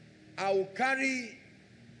 I will carry,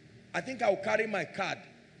 I think I will carry my card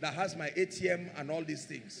that has my ATM and all these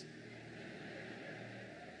things.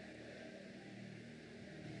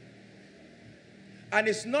 And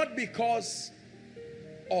it's not because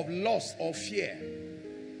of loss or fear.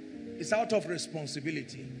 It's out of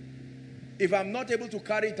responsibility. If I'm not able to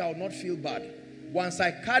carry it, I will not feel bad. Once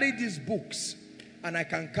I carry these books and I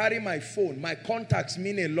can carry my phone, my contacts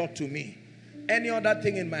mean a lot to me. Any other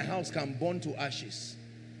thing in my house can burn to ashes.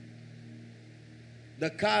 The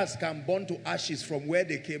cars can burn to ashes from where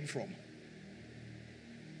they came from.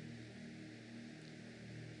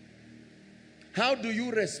 How do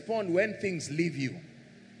you respond when things leave you?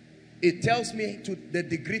 It tells me to the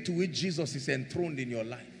degree to which Jesus is enthroned in your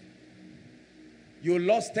life. You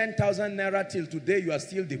lost 10,000 naira till today, you are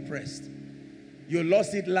still depressed. You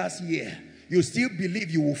lost it last year. You still believe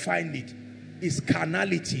you will find it. It's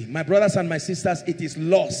carnality. My brothers and my sisters, it is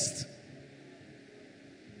lost.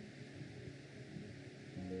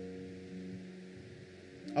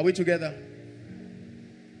 Are we together?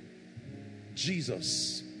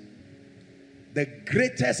 Jesus. The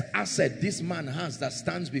greatest asset this man has that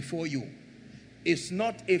stands before you is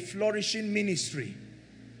not a flourishing ministry.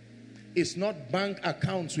 It's not bank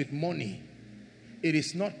accounts with money. It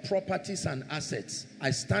is not properties and assets.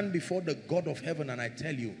 I stand before the God of heaven and I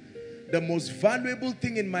tell you, the most valuable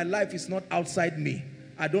thing in my life is not outside me.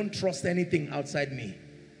 I don't trust anything outside me.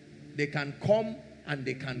 They can come and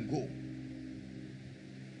they can go.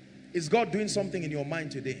 Is God doing something in your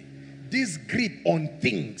mind today? This grip on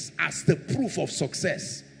things as the proof of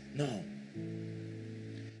success. No.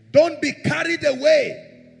 Don't be carried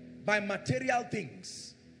away by material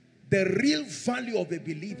things. The real value of a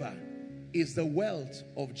believer is the wealth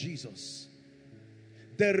of Jesus.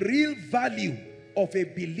 The real value of a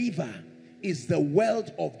believer is the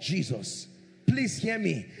wealth of Jesus. Please hear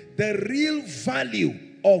me. The real value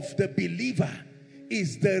of the believer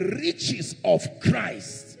is the riches of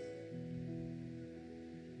Christ.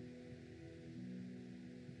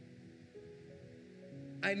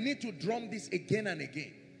 I need to drum this again and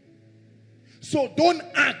again. So don't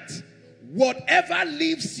act. Whatever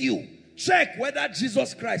leaves you, check whether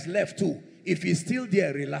Jesus Christ left too. If he's still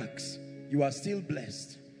there, relax. You are still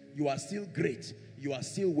blessed. You are still great. You are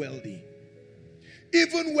still wealthy.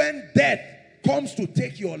 Even when death comes to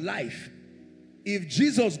take your life, if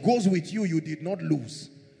Jesus goes with you, you did not lose.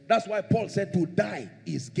 That's why Paul said to die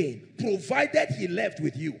is gain, provided he left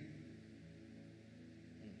with you.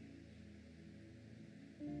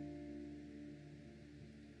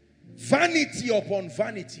 Vanity upon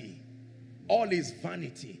vanity. All is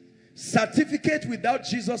vanity. Certificate without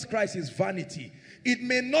Jesus Christ is vanity. It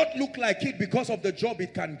may not look like it because of the job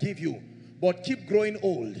it can give you, but keep growing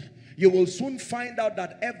old. You will soon find out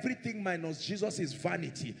that everything minus Jesus is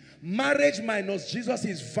vanity. Marriage minus Jesus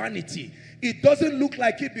is vanity. It doesn't look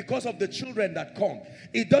like it because of the children that come.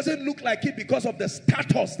 It doesn't look like it because of the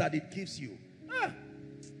status that it gives you.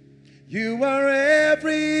 You are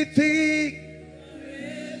everything.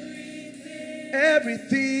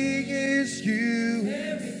 Everything is you.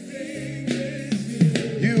 Everything is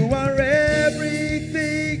you. You are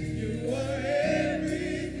everything. You are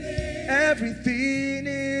everything. Everything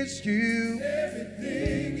is you.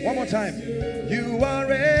 Everything One more time. You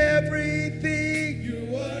are everything.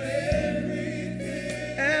 You are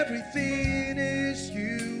everything. Everything is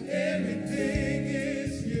you. Everything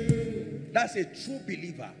is you. That's a true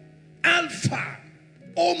believer. Alpha,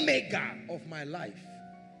 Omega of my life.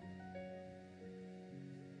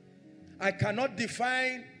 I cannot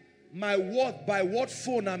define my worth by what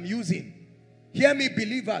phone I'm using. Hear me,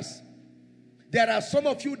 believers. There are some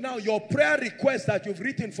of you now, your prayer request that you've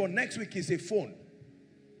written for next week is a phone.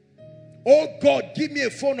 Oh God, give me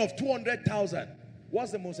a phone of 200,000.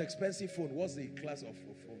 What's the most expensive phone? What's the class of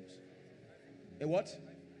phones? A what?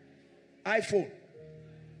 iPhone.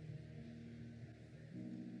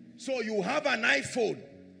 So you have an iPhone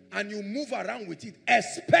and you move around with it,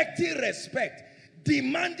 expecting respect,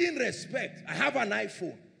 demanding respect. I have an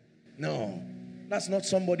iPhone. No, that's not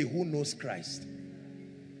somebody who knows Christ.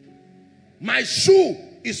 My shoe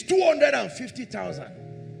is 250,000.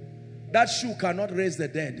 That shoe cannot raise the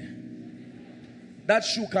dead. That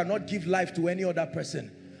shoe cannot give life to any other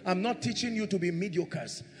person. I'm not teaching you to be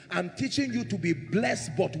mediocres. I'm teaching you to be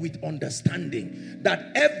blessed, but with understanding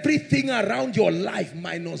that everything around your life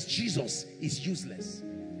minus Jesus is useless.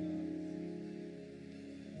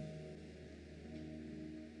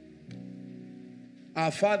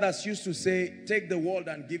 Our fathers used to say, take the world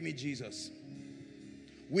and give me Jesus.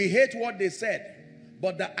 We hate what they said,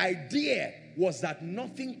 but the idea was that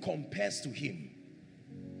nothing compares to him.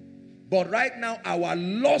 But right now, our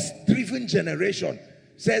lost-driven generation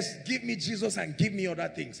says, give me Jesus and give me other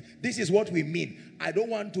things. This is what we mean. I don't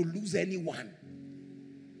want to lose anyone.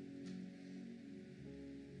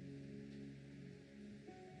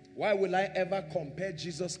 Why will I ever compare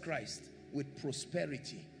Jesus Christ with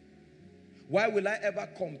prosperity? Why will I ever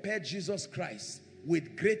compare Jesus Christ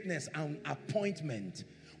with greatness and appointment?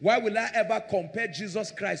 Why will I ever compare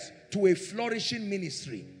Jesus Christ to a flourishing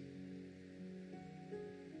ministry?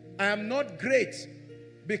 I am not great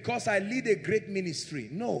because I lead a great ministry.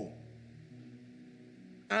 No.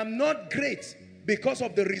 I'm not great because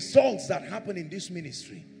of the results that happen in this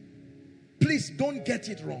ministry. Please don't get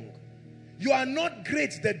it wrong. You are not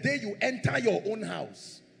great the day you enter your own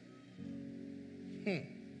house.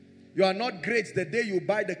 You are not great the day you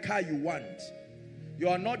buy the car you want. You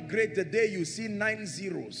are not great the day you see 9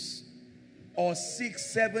 zeros or 6,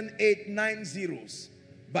 7, 8, 9 zeros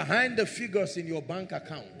behind the figures in your bank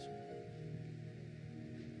account.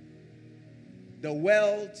 The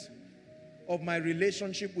wealth of my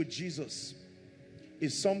relationship with Jesus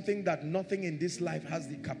is something that nothing in this life has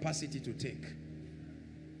the capacity to take.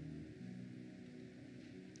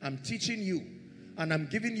 I'm teaching you and I'm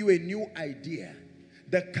giving you a new idea.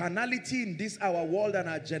 The carnality in this our world and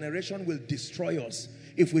our generation will destroy us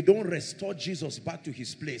if we don't restore Jesus back to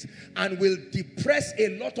his place, and will depress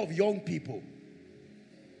a lot of young people.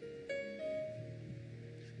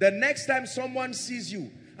 The next time someone sees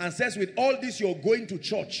you and says, with all this you're going to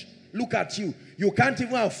church, look at you, you can't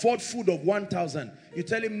even afford food of 1,000. You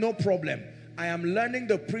tell him, no problem, I am learning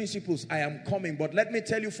the principles, I am coming. But let me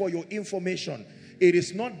tell you for your information, it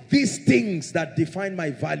is not these things that define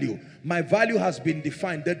my value. My value has been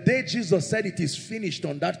defined. The day Jesus said it is finished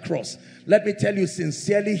on that cross, let me tell you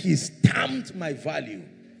sincerely, he stamped my value.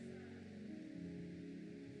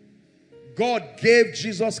 God gave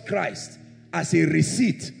Jesus Christ as a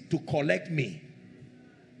receipt to collect me.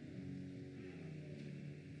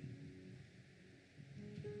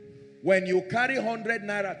 When you carry 100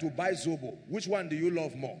 naira to buy Zobo, which one do you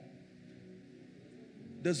love more?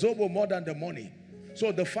 The Zobo more than the money.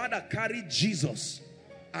 So the Father carried Jesus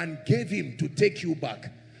and gave him to take you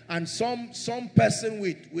back. And some person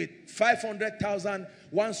with 500,000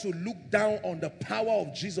 wants to look down on the power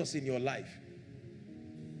of Jesus in your life.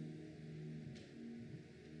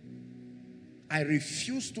 I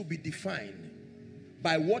refuse to be defined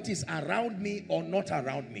by what is around me or not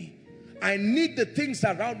around me. I need the things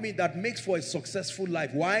around me that makes for a successful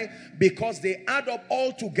life. Why? Because they add up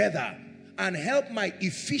all together and help my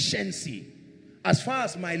efficiency as far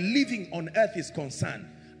as my living on earth is concerned,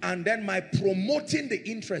 and then my promoting the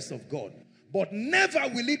interests of God. But never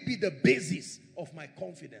will it be the basis of my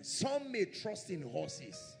confidence. Some may trust in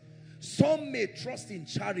horses, some may trust in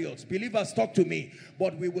chariots. Believers, talk to me.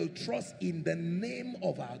 But we will trust in the name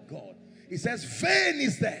of our God. It says, vain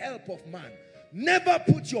is the help of man. Never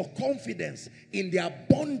put your confidence in the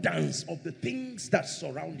abundance of the things that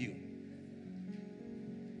surround you.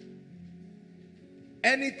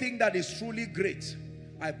 Anything that is truly great,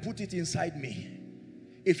 I put it inside me.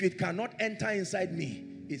 If it cannot enter inside me,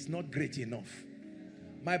 it's not great enough.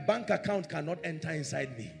 My bank account cannot enter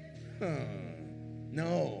inside me.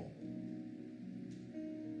 No.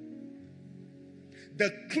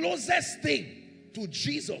 The closest thing to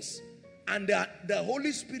Jesus, and the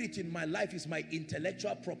Holy Spirit in my life is my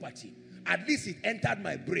intellectual property. At least it entered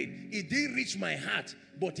my brain. It didn't reach my heart,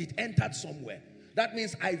 but it entered somewhere. That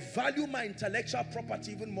means I value my intellectual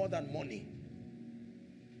property even more than money.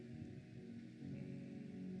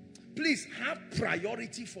 Please have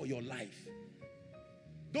priority for your life.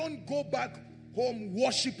 Don't go back home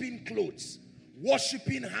worshiping clothes,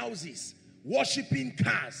 worshiping houses, worshiping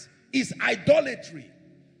cars. It's idolatry.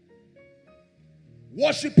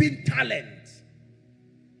 Worshiping talent,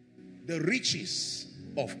 the riches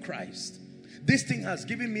of Christ. This thing has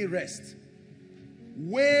given me rest.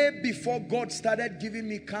 Way before God started giving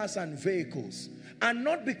me cars and vehicles. And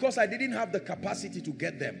not because I didn't have the capacity to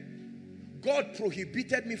get them. God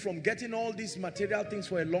prohibited me from getting all these material things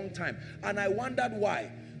for a long time. And I wondered why.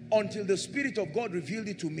 Until the Spirit of God revealed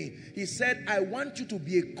it to me. He said, I want you to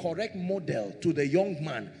be a correct model to the young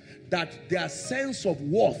man, that their sense of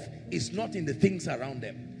worth is not in the things around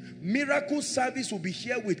them. Miracle service will be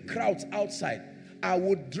here with crowds outside. I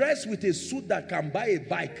would dress with a suit that can buy a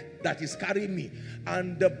bike that is carrying me.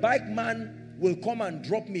 And the bike man will come and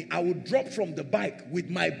drop me. I will drop from the bike with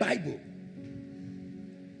my Bible.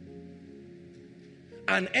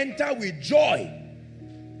 And enter with joy.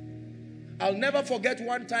 I'll never forget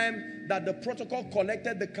one time that the protocol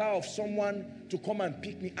collected the car of someone to come and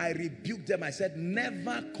pick me. I rebuked them. I said,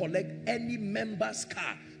 never collect any member's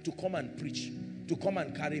car to come and preach, to come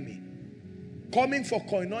and carry me. Coming for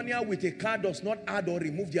koinonia with a car does not add or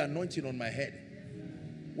remove the anointing on my head.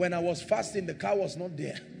 When I was fasting, the car was not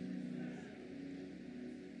there.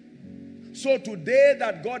 So today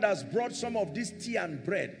that God has brought some of this tea and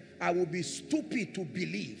bread, I will be stupid to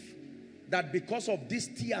believe that because of this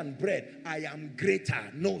tea and bread, I am greater.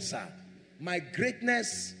 No, sir. My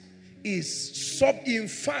greatness is in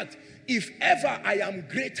fact, if ever I am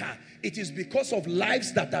greater, it is because of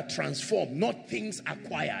lives that are transformed, not things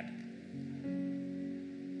acquired.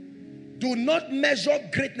 Do not measure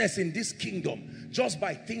greatness in this kingdom just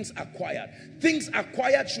by things acquired. Things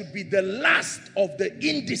acquired should be the last of the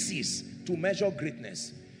indices to measure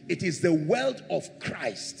greatness. It is the wealth of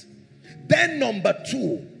Christ. Then number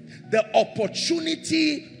two, the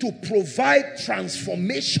opportunity to provide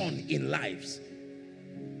transformation in lives.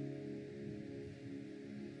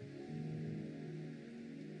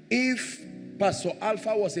 If Pastor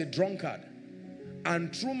Alpha was a drunkard,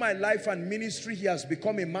 and through my life and ministry he has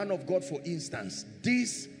become a man of God, for instance,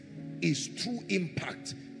 this is true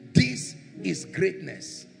impact. This is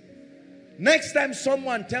greatness. Next time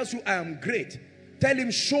someone tells you I am great, tell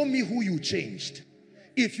him, show me who you changed.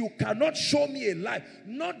 If you cannot show me a life,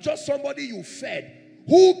 not just somebody you fed,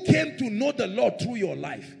 who came to know the Lord through your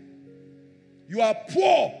life. You are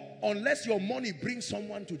poor unless your money brings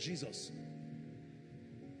someone to Jesus.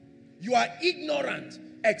 You are ignorant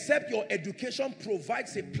except your education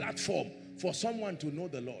provides a platform for someone to know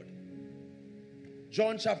the Lord.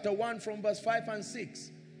 John chapter 1 from verse 5 and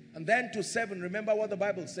 6. And then to 7, remember what the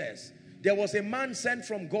Bible says. There was a man sent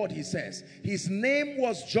from God, he says. His name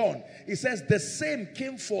was John. He says the same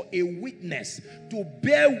came for a witness, to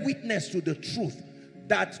bear witness to the truth,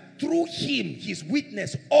 that through him, his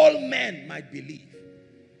witness, all men might believe.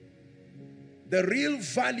 The real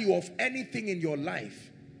value of anything in your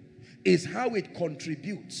life is how it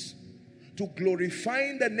contributes to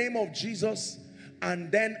glorifying the name of Jesus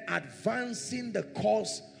and then advancing the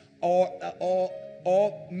cause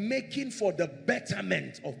or making for the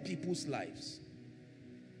betterment of people's lives.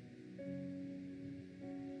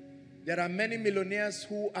 There are many millionaires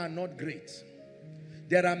who are not great.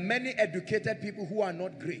 There are many educated people who are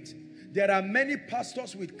not great. There are many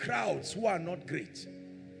pastors with crowds who are not great.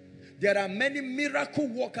 There are many miracle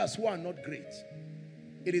workers who are not great.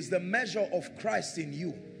 It is the measure of Christ in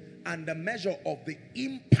you and the measure of the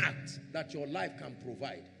impact that your life can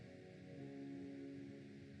provide.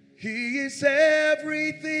 He is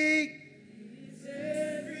everything. He is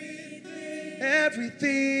everything.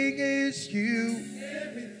 Everything is you.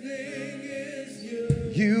 Everything is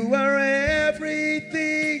you. You are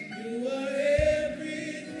everything. You are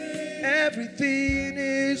everything. Everything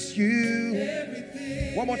is you.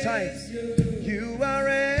 Everything. One more time. is you. You are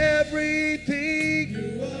everything.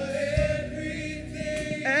 You are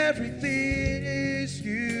everything. Everything is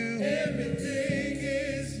you. Everything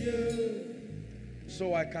is you.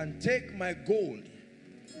 So I can take my gold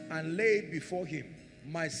and lay it before him.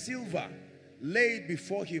 My silver, lay it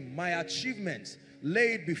before him. My achievements,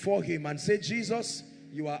 lay it before him and say, Jesus,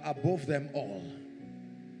 you are above them all.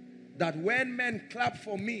 That when men clap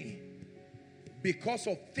for me because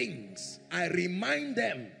of things, I remind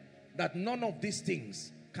them that none of these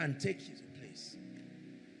things can take his place.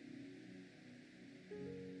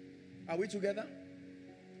 Are we together?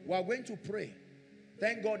 We are going to pray.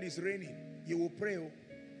 Thank God it's raining. You will pray. Oh.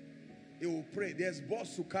 You will pray. There's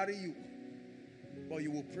boss to carry you, but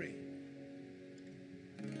you will pray.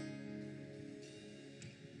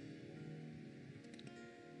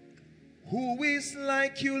 Who is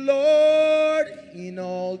like you, Lord, in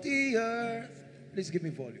all the earth? Please give me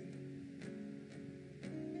volume.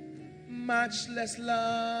 Much less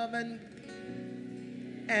love and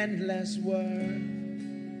endless worth.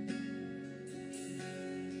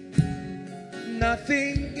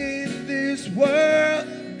 Nothing in this world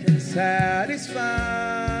can satisfy.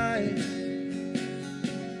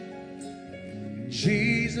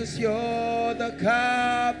 Jesus, you're the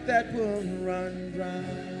cup that will run dry.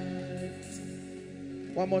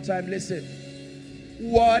 One more time, listen.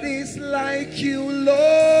 What is like you,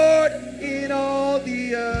 Lord, in all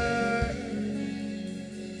the earth?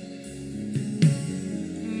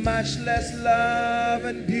 Much less love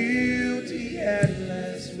and beauty,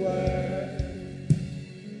 endless worth.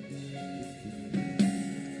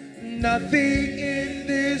 Nothing in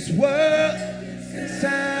this world can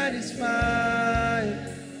satisfy.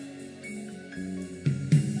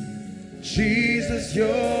 Jesus,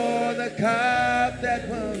 you're the cup that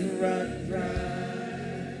won't run dry.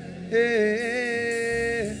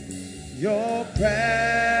 Hey, your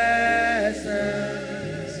presence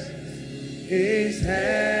is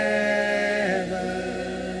heaven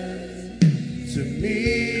to me.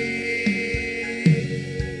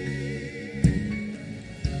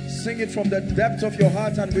 Sing it from the depth of your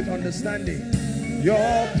heart and with understanding.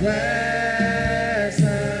 Your presence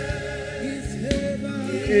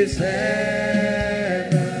is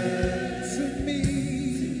heaven to me.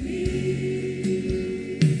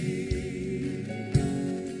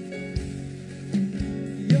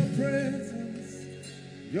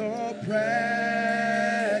 Your presence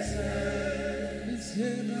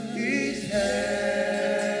is heaven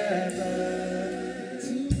to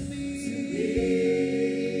me.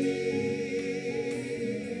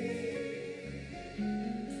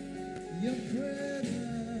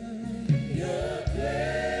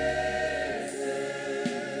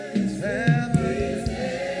 Your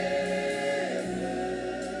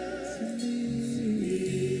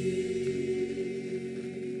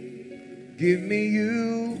give me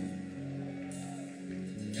you,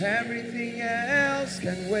 everything else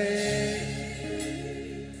can wait.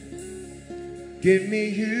 Give me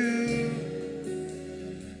you,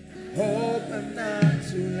 hope I'm not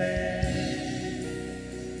too late.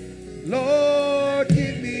 Lord,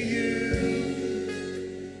 give me you.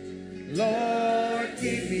 Lord,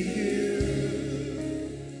 give me you.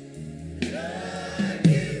 Lord,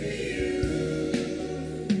 give me you.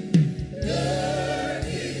 Lord,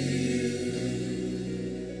 give me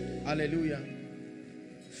you. Hallelujah.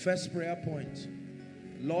 First prayer point.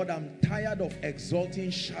 Lord, I'm tired of exalting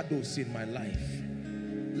shadows in my life.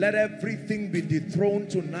 Let everything be dethroned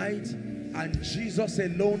tonight and Jesus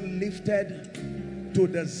alone lifted to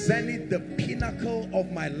the zenith, the pinnacle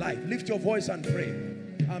of my life. Lift your voice and pray.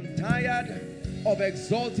 I'm tired of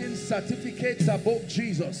exalting certificates above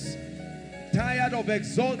Jesus. Tired of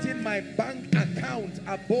exalting my bank account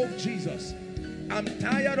above Jesus. I'm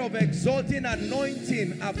tired of exalting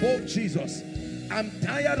anointing above Jesus. I'm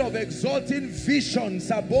tired of exalting visions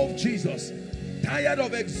above Jesus. Tired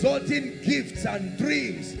of exalting gifts and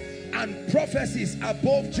dreams and prophecies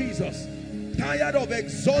above Jesus. Tired of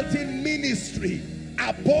exalting ministry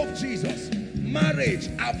above Jesus. Marriage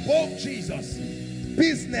above Jesus.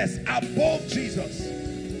 Business above Jesus.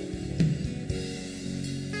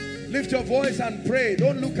 Lift your voice and pray.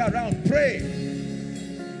 Don't look around. Pray.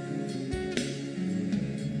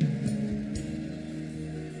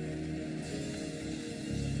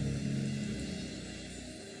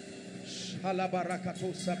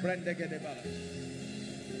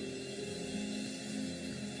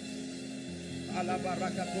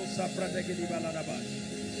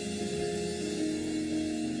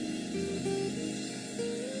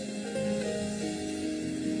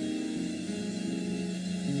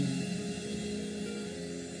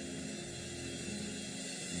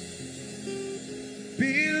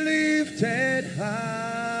 Be lifted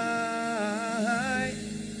high,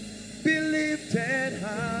 be lifted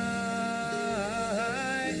high,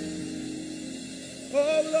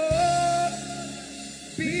 oh Lord,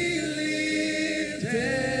 be lifted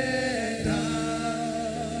high,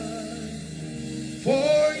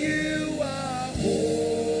 for you are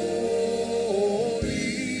holy,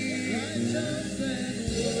 righteous and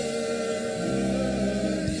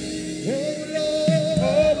worthy,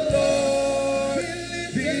 oh Lord,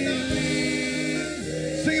 be lifted.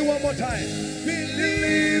 Sing it one more time. Be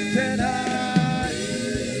lifted high.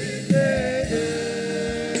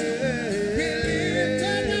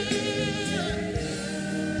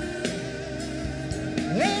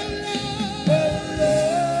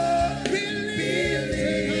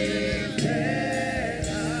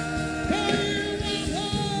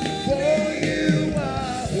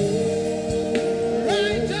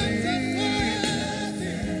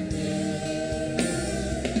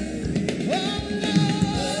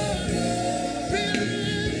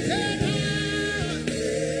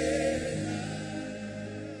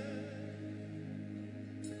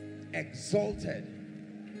 exalted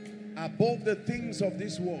above the things of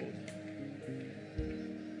this world.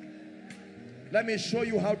 Let me show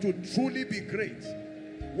you how to truly be great.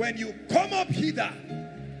 When you come up hither,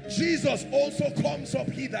 Jesus also comes up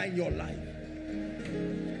hither in your life.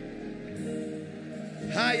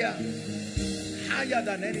 Higher, higher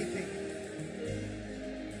than anything.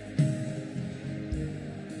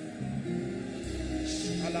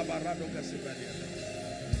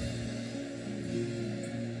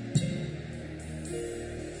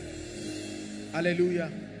 Hallelujah.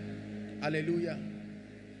 Hallelujah.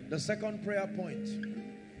 The second prayer point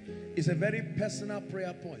is a very personal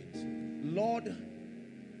prayer point. Lord,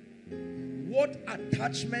 what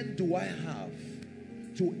attachment do I have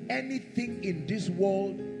to anything in this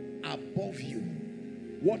world above you?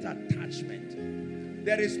 What attachment?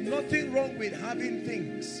 There is nothing wrong with having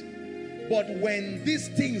things, but when these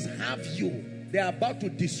things have you, they are about to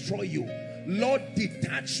destroy you. Lord,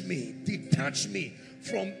 detach me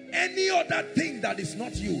from any other thing that is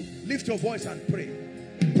not you. Lift your voice and pray.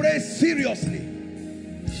 Pray seriously.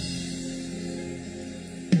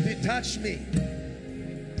 Detach me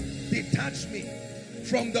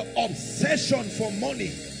from the obsession for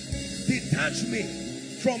money. Detach me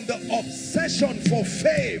from the obsession for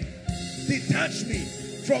fame. Detach me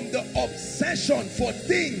from the obsession for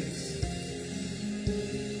things.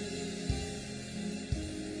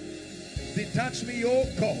 Detach me, oh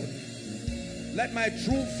God. Let my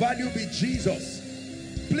true value be Jesus.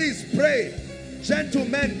 Please pray.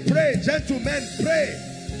 Gentlemen, pray. Gentlemen,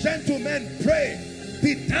 pray. Gentlemen, pray.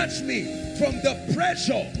 Detach me from the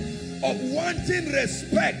pressure of wanting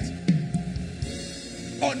respect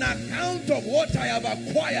on account of what I have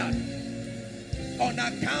acquired, on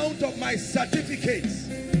account of my certificates.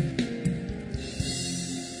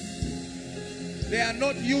 They are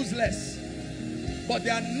not useless, but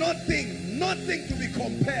they are nothing to be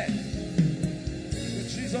compared with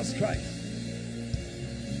Jesus Christ.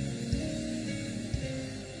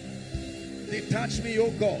 Detach me, oh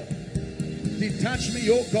God. Detach me,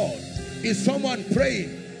 oh God. Is someone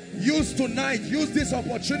praying? Use tonight, use this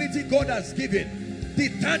opportunity God has given.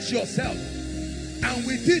 Detach yourself. And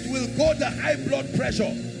with it will go the high blood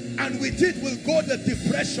pressure. And with it will go the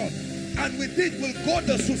depression. And with it will go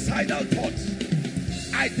the suicidal thoughts.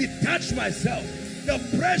 I detach myself. The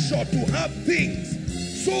pressure to have things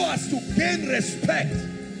so as to gain respect.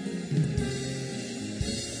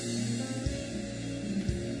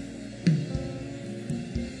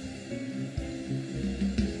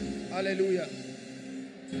 Hallelujah.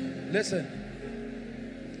 Listen.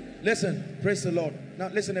 Listen. Praise the Lord. Now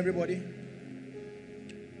listen, everybody.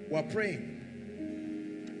 We're praying.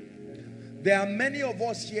 There are many of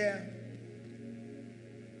us here.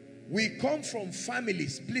 We come from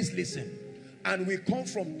families. Please listen. And we come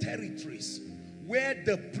from territories where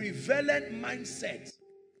the prevalent mindset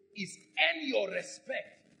is earn your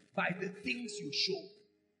respect by the things you show.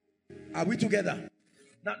 Are we together?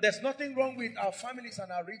 Now, there's nothing wrong with our families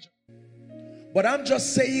and our region. But I'm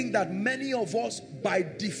just saying that many of us, by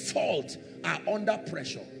default, are under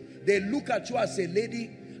pressure. They look at you as a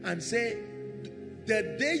lady and say,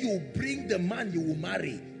 the day you bring the man you will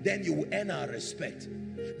marry, then you will earn our respect.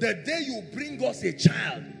 The day you bring us a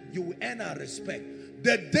child, you will earn our respect.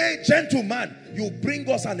 The day, gentleman, you bring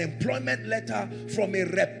us an employment letter from a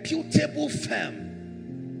reputable firm.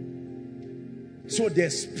 So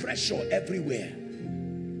there's pressure everywhere.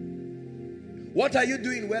 What are you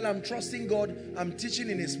doing? Well, I'm trusting God. I'm teaching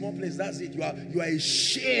in a small place. That's it. You are a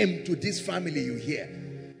shame to this family you hear.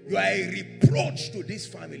 You are a reproach to this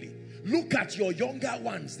family. Look at your younger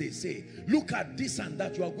ones, they say. Look at this and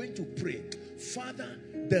that. You are going to pray. Father,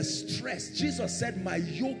 the stress. Jesus said, my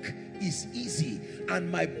yoke is easy and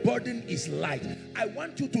my burden is light. I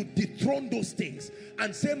want you to dethrone those things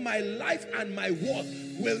and say, my life and my work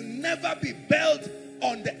will never be built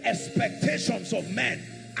on the expectations of men.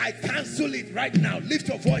 I cancel it right now. Lift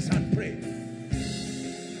your voice and pray.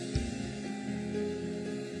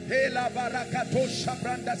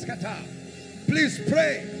 Please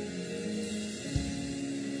pray.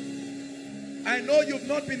 I know you've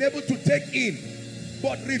not been able to take in,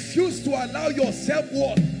 but refuse to allow your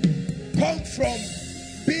self-worth come from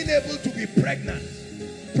being able to be pregnant.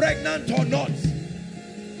 Pregnant or not,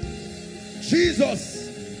 Jesus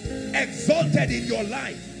exalted in your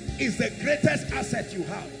life is the greatest asset you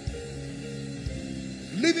have.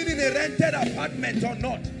 Living in a rented apartment or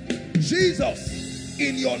not, Jesus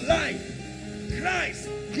in your life, Christ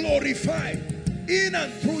glorified in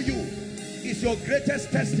and through you is your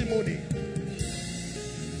greatest testimony.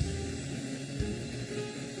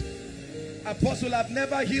 Apostle, I've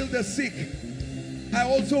never healed the sick. I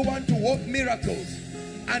also want to work miracles.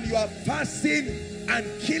 and you are fasting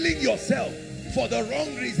and killing yourself for the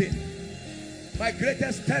wrong reason. My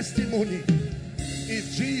greatest testimony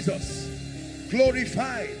is Jesus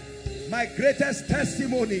glorified. My greatest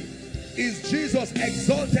testimony is Jesus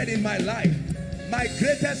exalted in my life. My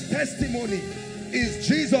greatest testimony is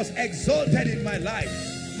Jesus exalted in my life.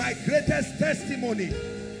 My greatest testimony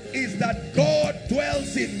is that God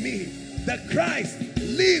dwells in me. The Christ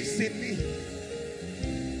lives in me.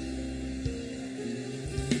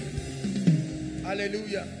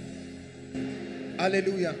 Hallelujah.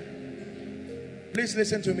 Hallelujah. Please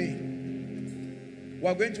listen to me.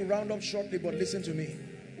 We're going to round up shortly, but listen to me.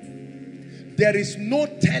 There is no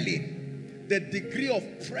telling the degree of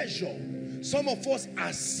pressure. Some of us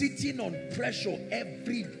are sitting on pressure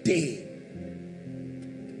every day.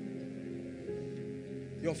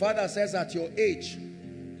 Your father says at your age,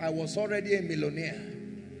 I was already a millionaire.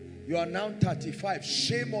 You are now 35.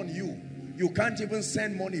 Shame on you. You can't even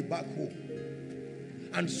send money back home.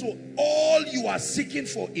 And so all you are seeking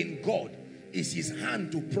for in God is his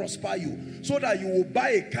hand to prosper you, so that you will buy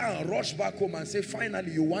a car and rush back home and say,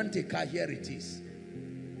 finally you want a car, here it is.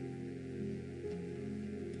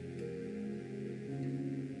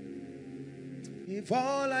 If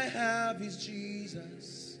all I have is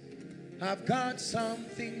Jesus, I've got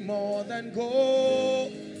something more than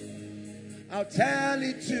gold. I'll tell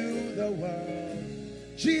it to the world.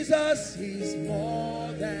 Jesus is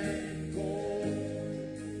more than gold.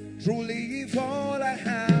 Truly, if all I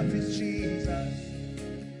have is Jesus,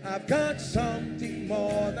 I've got something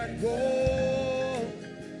more than gold.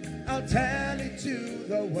 I'll tell it to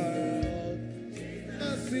the world.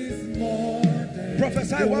 Jesus is more than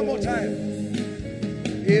Prophesy gold. One more time.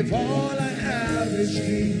 If all I have is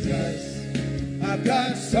Jesus, I've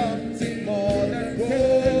got something more than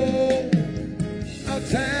gold. I'll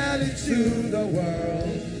tell it to the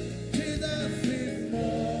world. Jesus is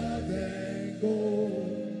more than gold.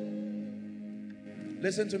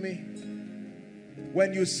 Listen to me.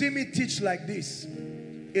 When you see me teach like this,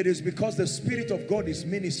 it is because the Spirit of God is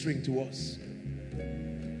ministering to us.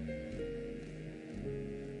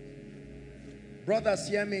 Brothers,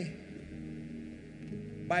 hear me.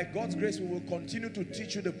 By God's grace, we will continue to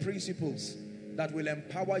teach you the principles that will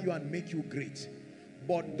empower you and make you great.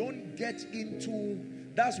 But don't get into...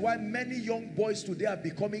 That's why many young boys today are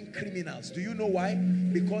becoming criminals. Do you know why?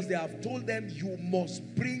 Because they have told them you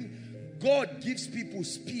must bring... God gives people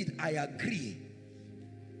speed, I agree.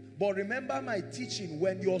 But remember my teaching,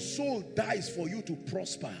 when your soul dies for you to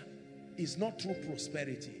prosper, it's not true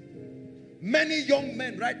prosperity. Many young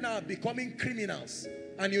men right now are becoming criminals.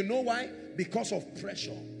 And you know why? Because of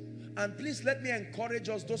pressure. And please let me encourage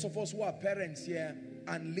us, those of us who are parents here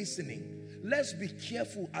and listening. Let's be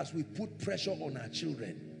careful as we put pressure on our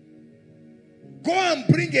children. Go and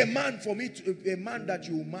bring a man for me, a man that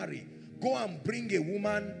you will marry. Go and bring a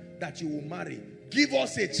woman that you will marry. Give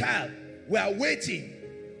us a child. We are waiting.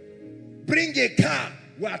 Bring a car.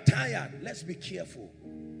 We are tired. Let's be careful.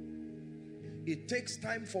 It takes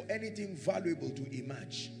time for anything valuable to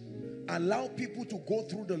emerge. Allow people to go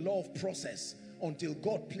through the law of process until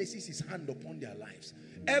God places his hand upon their lives.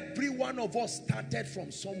 Every one of us started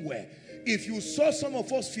from somewhere. If you saw some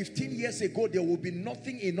of us 15 years ago, there will be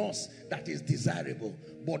nothing in us that is desirable.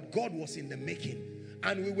 But God was in the making.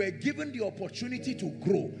 And we were given the opportunity to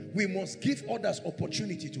grow. We must give others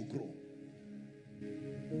opportunity to grow.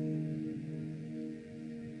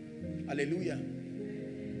 Hallelujah.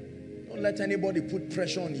 Don't let anybody put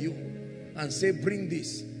pressure on you and say, bring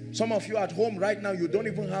this. Some of you at home right now, you don't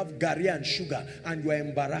even have gari and sugar and you are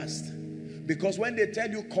embarrassed. Because when they tell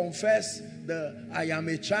you confess, I am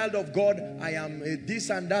a child of God, I am a this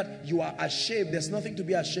and that, you are ashamed. There's nothing to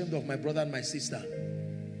be ashamed of, my brother and my sister.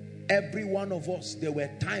 Every one of us, there were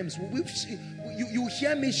times, you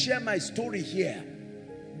hear me share my story here.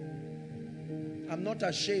 I'm not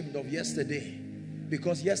ashamed of yesterday,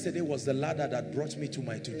 because yesterday was the ladder that brought me to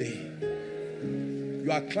my today.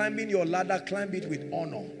 You are climbing your ladder, climb it with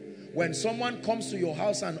honor. When someone comes to your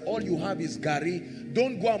house and all you have is gari,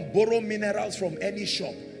 don't go and borrow minerals from any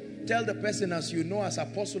shop. Tell the person, as you know, as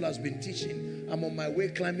Apostle has been teaching, I'm on my way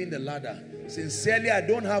climbing the ladder. Sincerely, I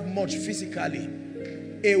don't have much physically.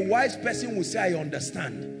 A wise person will say, I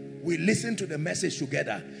understand. We listen to the message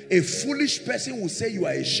together. A foolish person will say, you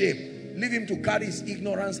are ashamed. Leave him to carry his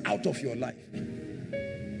ignorance out of your life.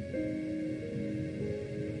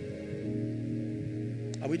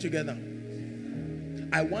 Are we together?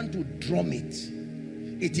 I want to drum it.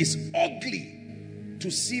 It is ugly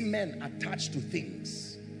to see men attached to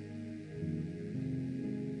things.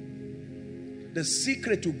 The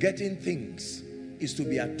secret to getting things is to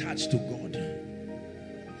be attached to God.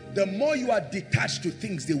 The more you are detached to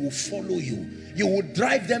things, they will follow you. You will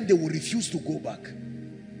drive them, they will refuse to go back.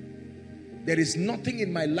 There is nothing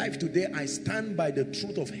in my life today. I stand by the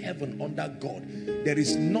truth of heaven under God. There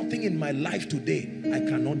is nothing in my life today I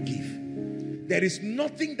cannot give. There is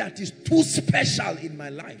nothing that is too special in my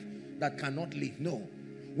life that cannot live. No.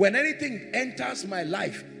 When anything enters my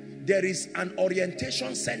life, there is an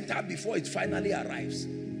orientation center before it finally arrives.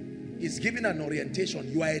 It's given an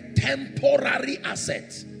orientation. You are a temporary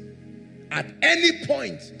asset. At any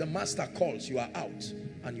point, the master calls, you are out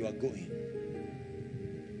and you are going.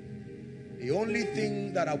 The only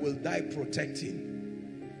thing that I will die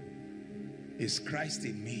protecting is Christ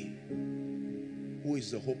in me, who is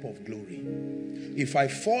the hope of glory. If I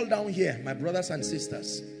fall down here, my brothers and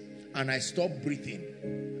sisters, and I stop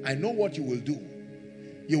breathing, I know what you will do.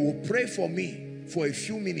 You will pray for me for a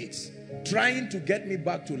few minutes, trying to get me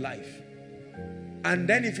back to life. And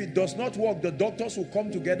then if it does not work, the doctors will come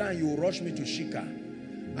together and you will rush me to Shika.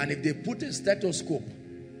 And if they put a stethoscope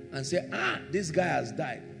and say, this guy has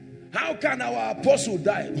died. How can our apostle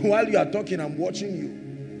die? While you are talking, I'm watching you.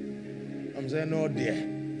 I'm saying, no dear,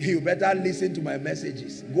 you better listen to my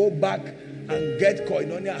messages. Go back and get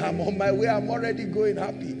koinonia. I'm on my way. I'm already going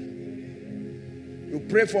happy. You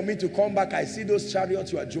pray for me to come back. I see those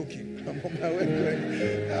chariots. You are joking. I'm on my way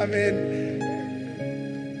going. I mean,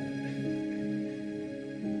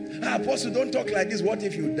 apostle, don't talk like this. What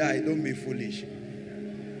if you die? Don't be foolish.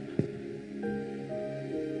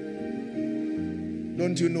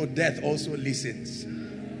 Don't you know death also listens?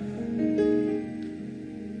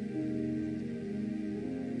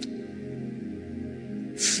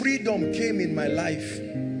 Freedom came in my life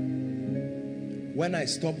when I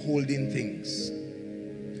stopped holding things.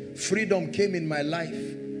 Freedom came in my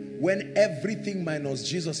life when everything minus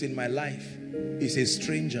Jesus in my life is a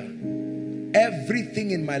stranger. Everything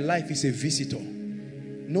in my life is a visitor.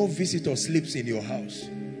 No visitor sleeps in your house.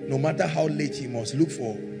 No matter how late he must look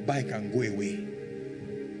for a bike and go away.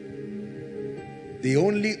 The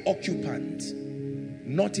only occupant,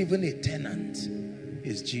 not even a tenant,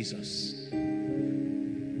 is Jesus.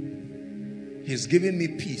 He's given me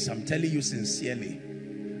peace. I'm telling you sincerely,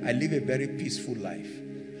 I live a very peaceful life.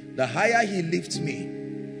 The higher he lifts me,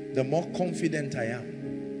 the more confident I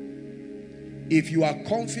am. If you are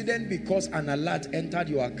confident because an alert entered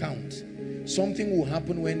your account, something will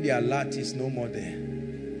happen when the alert is no more there.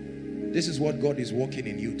 This is what God is working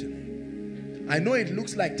in you tonight. I know it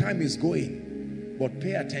looks like time is going, but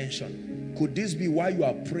pay attention. Could this be why you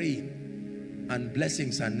are praying and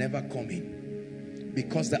blessings are never coming?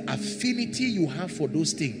 Because the affinity you have for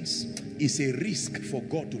those things is a risk for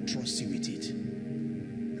God to trust you with it.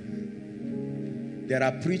 There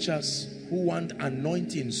are preachers who want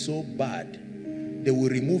anointing so bad, they will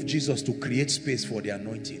remove Jesus to create space for the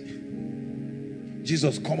anointing.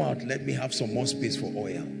 Jesus, come out, let me have some more space for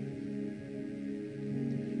oil.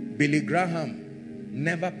 Billy Graham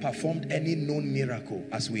never performed any known miracle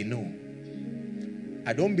as we know.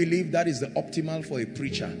 I don't believe that is the optimal for a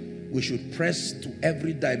preacher. We should press to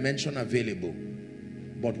every dimension available.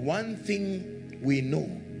 But one thing we know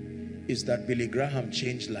is that Billy Graham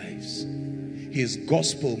changed lives. His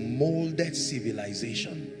gospel molded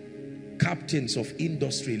civilization. Captains of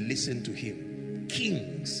industry listened to him.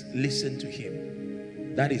 Kings listened to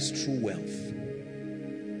him. That is true wealth.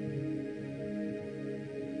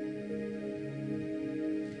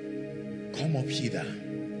 Come up hither.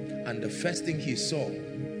 And the first thing he saw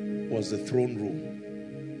was the throne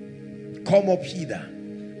room. Come up hither.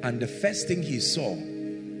 And the first thing he saw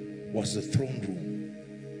was the throne room.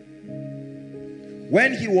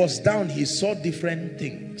 When he was down, he saw different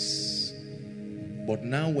things. But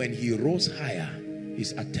now when he rose higher,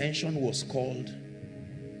 his attention was called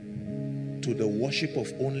to the worship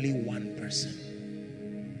of only one person.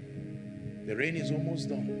 The rain is almost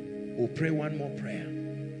done. We'll pray one more prayer.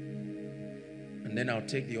 And then I'll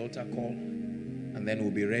take the altar call. And then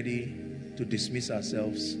we'll be ready to dismiss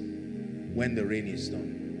ourselves when the rain is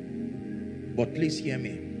done. But please hear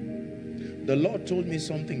me. The Lord told me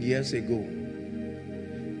something years ago.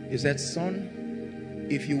 He said, son,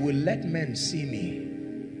 if you will let men see me,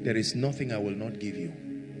 there is nothing I will not give you.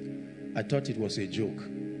 I thought it was a joke.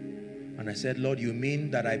 And I said, Lord, you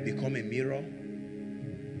mean that I become a mirror?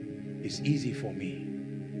 It's easy for me.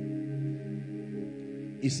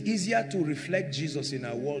 It's easier to reflect Jesus in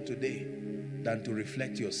our world today than to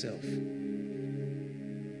reflect yourself.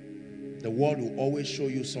 The world will always show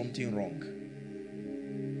you something wrong.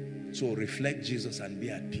 So reflect Jesus and be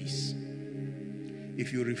at peace.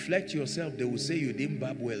 If you reflect yourself, they will say you didn't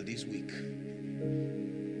barb well this week.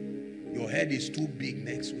 Your head is too big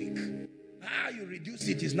next week. You reduce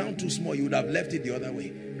it, it's now too small. You would have left it the other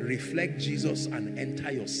way. Reflect Jesus and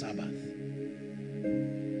enter your Sabbath.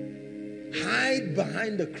 Hide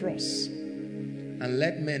behind the cross and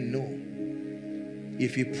let men know,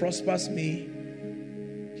 if he prospers me,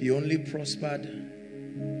 he only prospered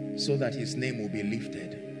so that his name will be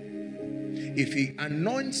lifted. If he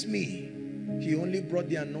anoints me, he only brought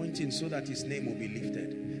the anointing so that his name will be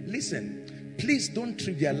lifted. Listen, please don't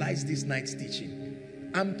trivialize this night's teaching.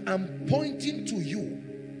 I'm pointing to you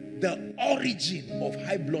the origin of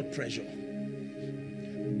high blood pressure,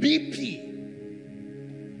 BP,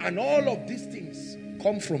 and all of these things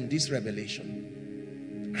come from this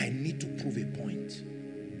revelation. I need to prove a point.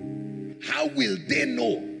 How will they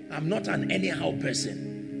know I'm not an anyhow person?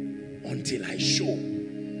 Until I show.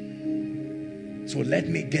 So let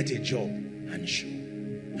me get a job and show.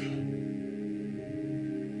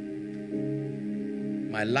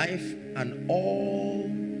 My life and all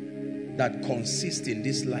that consists in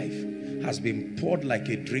this life has been poured like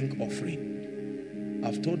a drink offering.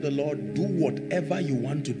 I've told the Lord, do whatever you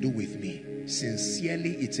want to do with me.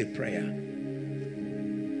 Sincerely, it's a prayer.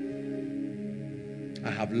 I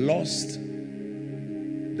have lost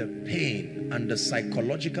the pain and the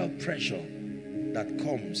psychological pressure that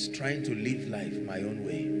comes trying to live life my own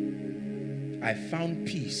way. I found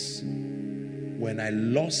peace when I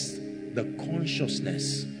lost the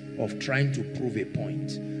consciousness of trying to prove a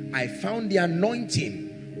point. I found the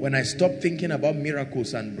anointing when I stopped thinking about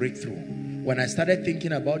miracles and breakthrough. When I started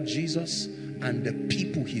thinking about Jesus and the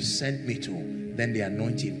people he sent me to, then the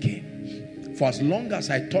anointing came. For as long as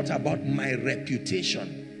I thought about my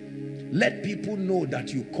reputation, let people know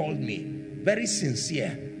that you called me, very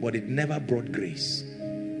sincere, but it never brought grace.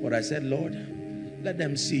 But I said, Lord, let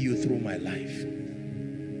them see you through my life.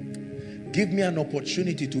 Give me an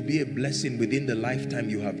opportunity to be a blessing within the lifetime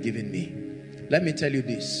you have given me. Let me tell you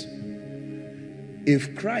this.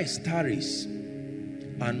 If Christ tarries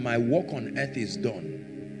and my work on earth is done,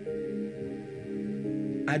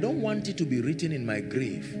 I don't want it to be written in my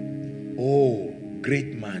grave, oh,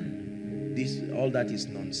 great man. All that is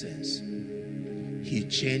nonsense. He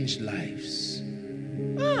changed lives.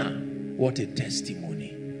 What a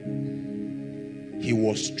testimony. He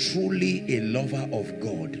was truly a lover of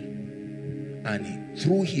God, and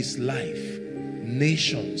through his life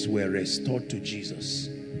nations were restored to Jesus.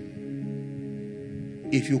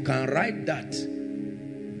 If you can write that,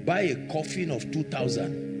 buy a coffin of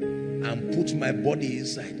 2,000 and put my body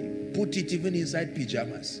inside. Put it even inside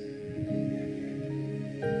pajamas.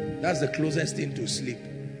 That's the closest thing to sleep.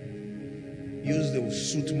 Use the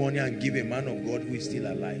suit money and give a man of God who is still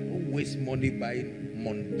alive. Don't waste money buying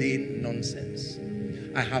mundane nonsense.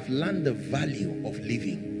 I have learned the value of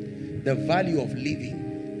living. The value of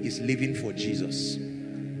living is living for Jesus.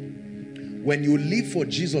 When you live for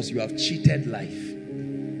Jesus, you have cheated life.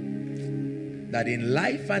 That in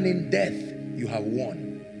life and in death, you have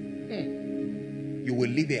won. You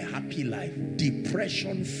will live a happy life,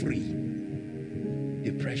 depression free.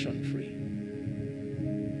 Depression free.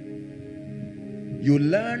 You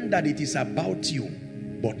learn that it is about you,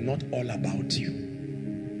 but not all about you.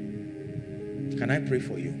 Can I pray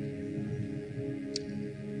for you?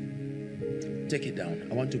 Take it down.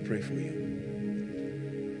 I want to pray for you.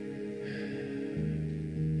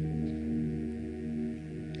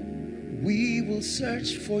 We will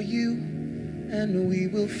search for you and we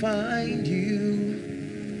will find you.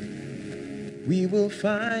 We will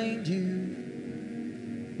find you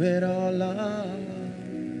with our lives.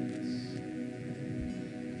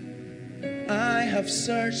 I have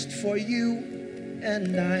searched for you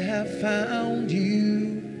and I have found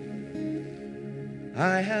you.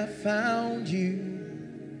 I have found you.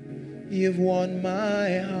 You've won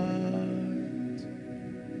my heart.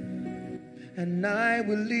 And I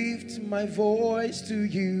will lift my voice to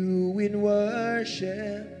you in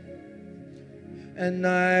worship. And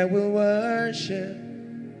I will worship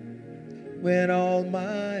with all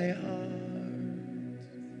my heart.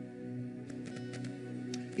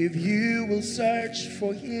 If you will search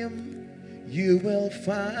for him, you will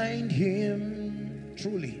find him.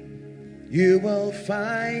 Truly, you will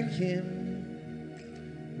find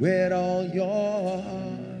him with all your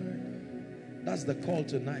heart. That's the call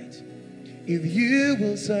tonight. If you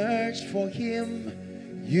will search for him,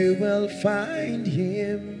 you will find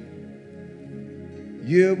him.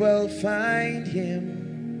 You will find him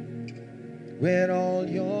with all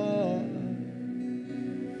your heart.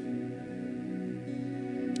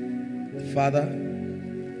 Father,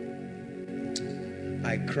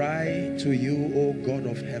 I cry to you, O God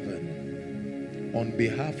of heaven, on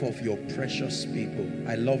behalf of your precious people.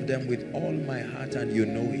 I love them with all my heart and you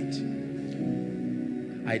know it.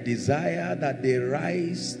 I desire that they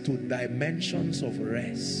rise to dimensions of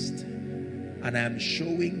rest. And I am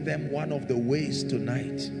showing them one of the ways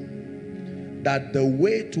tonight, that the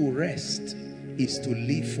way to rest is to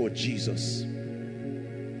live for Jesus.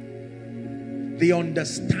 The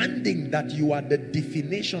understanding that you are the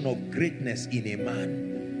definition of greatness in a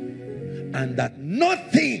man, and that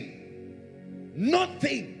nothing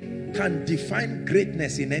can define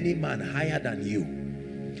greatness in any man higher than you.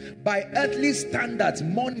 By earthly standards,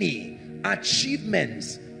 money,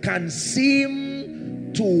 achievements can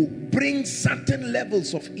seem to bring certain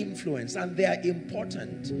levels of influence, and they are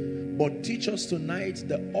important. But teach us tonight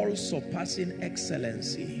the all-surpassing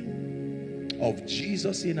excellency of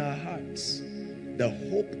Jesus in our hearts, the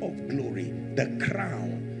hope of glory, the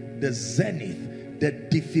crown, the zenith, the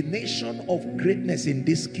definition of greatness in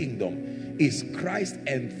this kingdom is Christ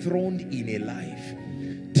enthroned in a life.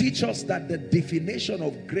 Teach us that the definition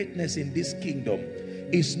of greatness in this kingdom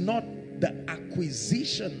is not the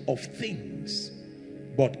acquisition of things,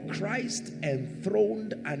 but Christ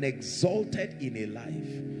enthroned and exalted in a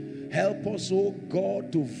life. Help us, oh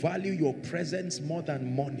God, to value your presence more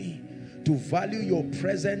than money, to value your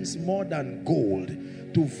presence more than gold,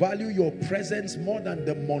 to value your presence more than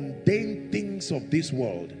the mundane things of this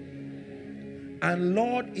world. And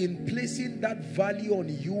Lord, in placing that value on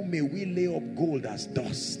you, may we lay up gold as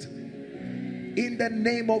dust. In the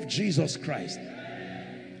name of Jesus Christ,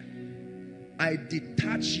 I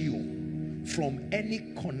detach you from any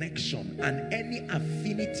connection and any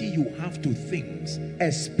affinity you have to things,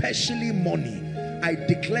 especially money. I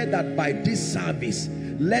declare that by this service,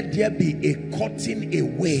 let there be a cutting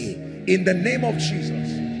away in the name of Jesus.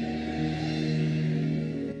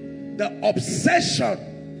 The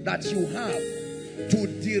obsession that you have to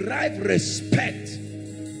derive respect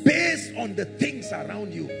based on the things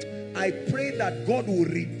around you, I pray that God will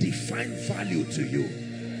redefine value to you.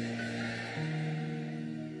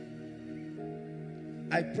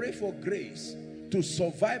 I pray for grace to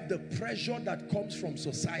survive the pressure that comes from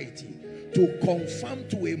society, to conform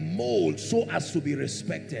to a mold so as to be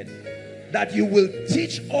respected. That you will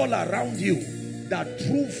teach all around you that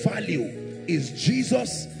true value is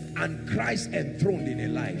Jesus and Christ enthroned in a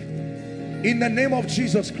life. In the name of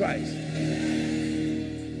Jesus Christ.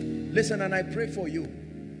 Listen, and I pray for you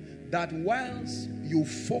that whilst you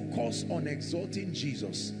focus on exalting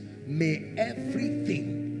Jesus, may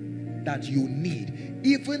everything that you need,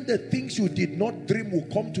 even the things you did not dream will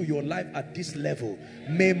come to your life at this level,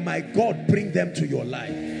 may my God bring them to your life.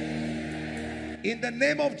 In the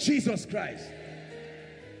name of Jesus Christ.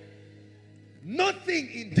 Nothing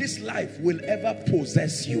in this life will ever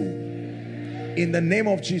possess you. In the name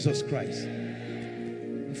of Jesus Christ.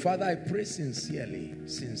 Father, I pray sincerely,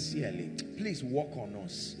 please work on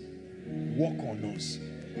us. Work on us.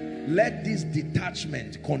 Let this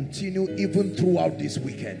detachment continue even throughout this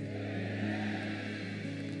weekend.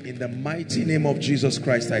 In the mighty name of Jesus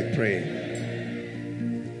Christ, I pray.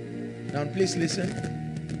 Now, please listen.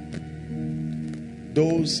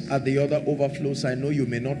 Those at the other overflows, I know you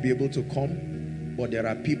may not be able to come, but there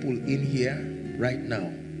are people in here right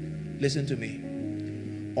now. Listen to me.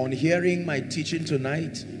 On hearing my teaching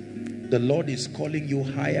tonight, the Lord is calling you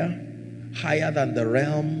higher than the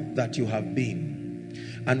realm that you have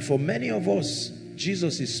been. And for many of us,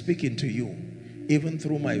 Jesus is speaking to you, even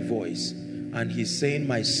through my voice. And he's saying,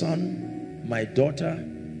 my son, my daughter,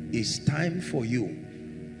 it's time for you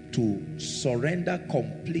to surrender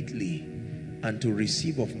completely and to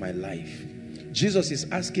receive of my life. Jesus is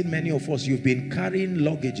asking many of us, you've been carrying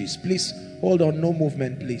luggages. Please hold on, no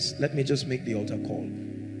movement, please. Let me just make the altar call.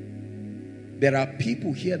 There are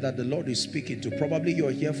people here that the Lord is speaking to. Probably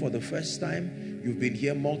you're here for the first time. You've been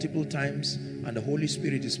here multiple times, and the Holy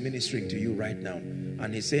Spirit is ministering to you right now.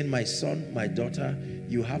 And he's saying, my son, my daughter,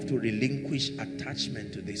 you have to relinquish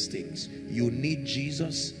attachment to these things. You need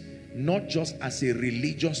Jesus, not just as a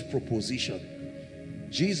religious proposition.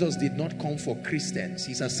 Jesus did not come for Christians.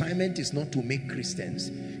 His assignment is not to make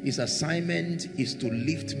Christians. His assignment is to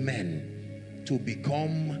lift men to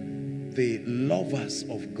become the lovers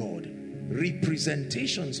of God,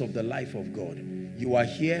 representations of the life of God. You are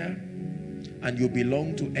here and you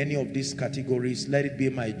belong to any of these categories. Let it be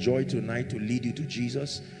my joy tonight to lead you to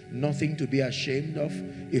Jesus. Nothing to be ashamed of.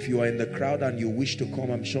 If you are in the crowd and you wish to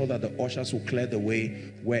come, I'm sure that the ushers will clear the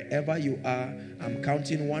way. Wherever you are, I'm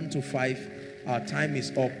counting 1 to 5. Our time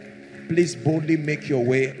is up. Please boldly make your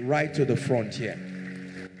way right to the front here.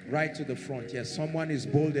 Right to the front here. Someone is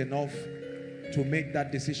bold enough to make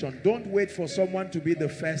that decision. Don't wait for someone to be the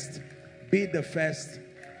first. Be the first.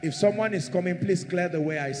 If someone is coming, please clear the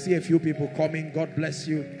way. I see a few people coming. God bless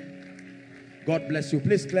you. God bless you.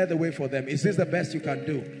 Please clear the way for them. Is this the best you can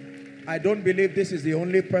do? I don't believe this is the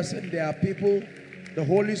only person. There are people the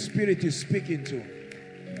Holy Spirit is speaking to.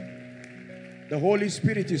 The Holy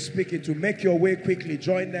Spirit is speaking to. Make your way quickly.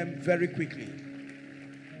 Join them very quickly.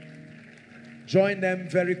 Join them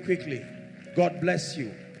very quickly. God bless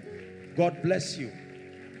you. God bless you.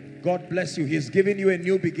 God bless you. He's giving you a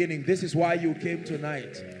new beginning. This is why you came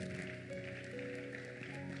tonight.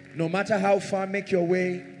 No matter how far, make your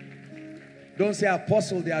way. Don't say,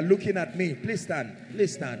 Apostle, they are looking at me. Please stand.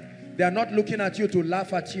 Please stand. They are not looking at you to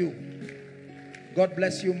laugh at you. God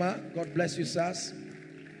bless you, ma. God bless you, sirs.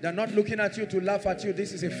 They are not looking at you to laugh at you.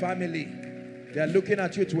 This is a family. They are looking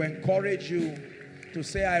at you to encourage you, to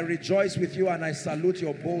say, I rejoice with you and I salute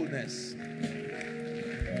your boldness.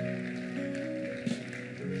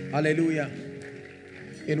 Hallelujah.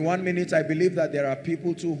 In 1 minute, I believe that there are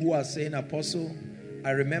people too who are saying, Apostle,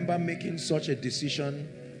 I remember making such a decision,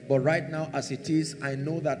 but right now as it is, I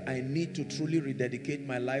know that I need to truly rededicate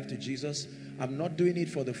my life to Jesus. I'm not doing it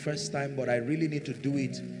for the first time, but I really need to do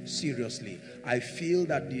it seriously. I feel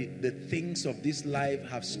that the things of this life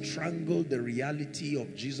have strangled the reality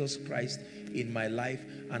of Jesus Christ in my life,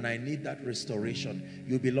 and I need that restoration.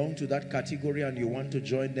 You belong to that category and you want to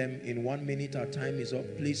join them. In 1 minute, our time is up.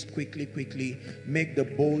 Please quickly make the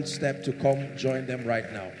bold step to come join them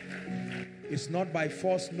right now. It's not by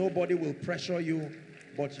force. Nobody will pressure you,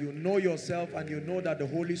 but you know yourself and you know that the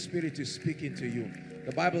Holy Spirit is speaking to you.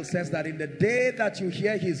 The Bible says that in the day that you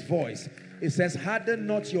hear his voice, it says, harden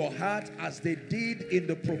not your heart as they did in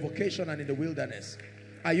the provocation and in the wilderness.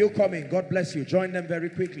 Are you coming? God bless you. Join them very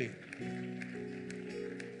quickly.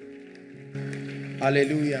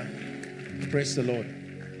 Hallelujah. Praise the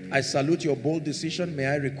Lord. I salute your bold decision. May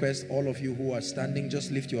I request all of you who are standing,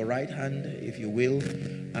 just lift your right hand if you will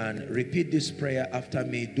and repeat this prayer after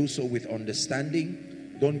me. Do so with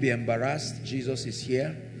understanding. Don't be embarrassed. Jesus is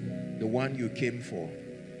here, the one you came for.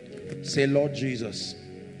 Say, Lord Jesus.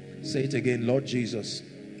 Say it again. Lord Jesus,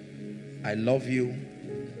 I love you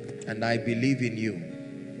and I believe in you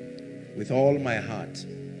with all my heart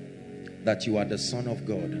that you are the Son of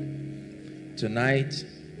God. Tonight,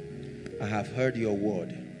 I have heard your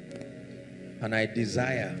word and I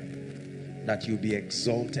desire that you be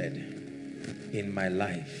exalted in my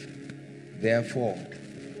life. Therefore,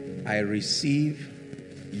 I receive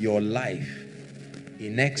your life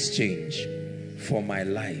in exchange for my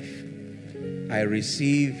life. I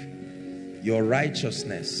receive your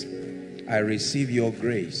righteousness. I receive your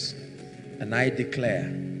grace. And I declare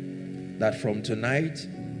that from tonight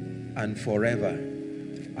and forever,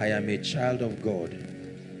 I am a child of God.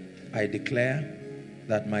 I declare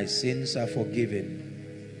that my sins are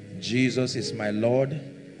forgiven. Jesus is my Lord,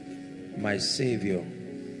 my Savior,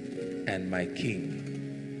 and my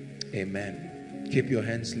King. Amen. Keep your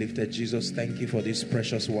hands lifted. Jesus, thank you for these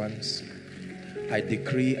precious ones. I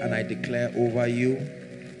decree and I declare over you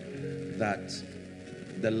that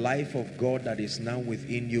the life of God that is now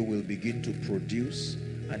within you will begin to produce,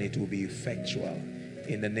 and it will be effectual.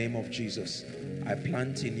 In the name of Jesus, I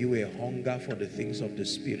plant in you a hunger for the things of the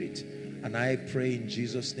Spirit. And I pray in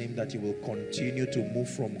Jesus' name that you will continue to move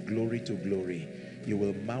from glory to glory. You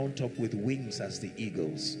will mount up with wings as the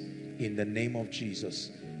eagles. In the name of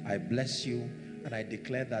Jesus, I bless you and I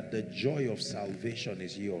declare that the joy of salvation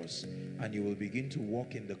is yours. And you will begin to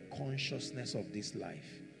walk in the consciousness of this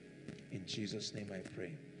life. In Jesus' name I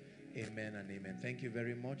pray. Amen and amen. Thank you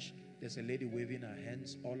very much. There's a lady waving her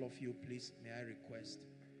hands. All of you, please, may I request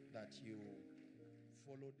that you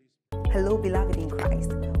follow this. Hello, beloved in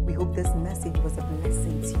Christ. We hope this message was a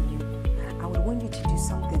blessing to you. I would want you to do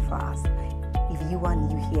something for us. If you are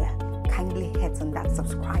new here, kindly hit on that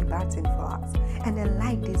subscribe button for us. And then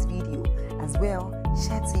like this video as well.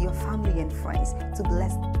 Share to your family and friends to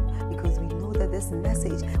bless them, because we know that this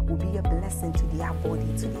message will be a blessing to their body,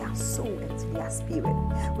 to their soul, and to their spirit.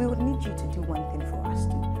 We would need you to do one thing for us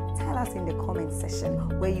too. Tell us in the comment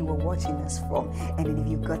section where you were watching us from. And then if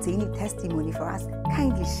you've got any testimony for us,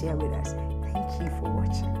 kindly share with us. Thank you for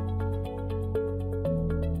watching.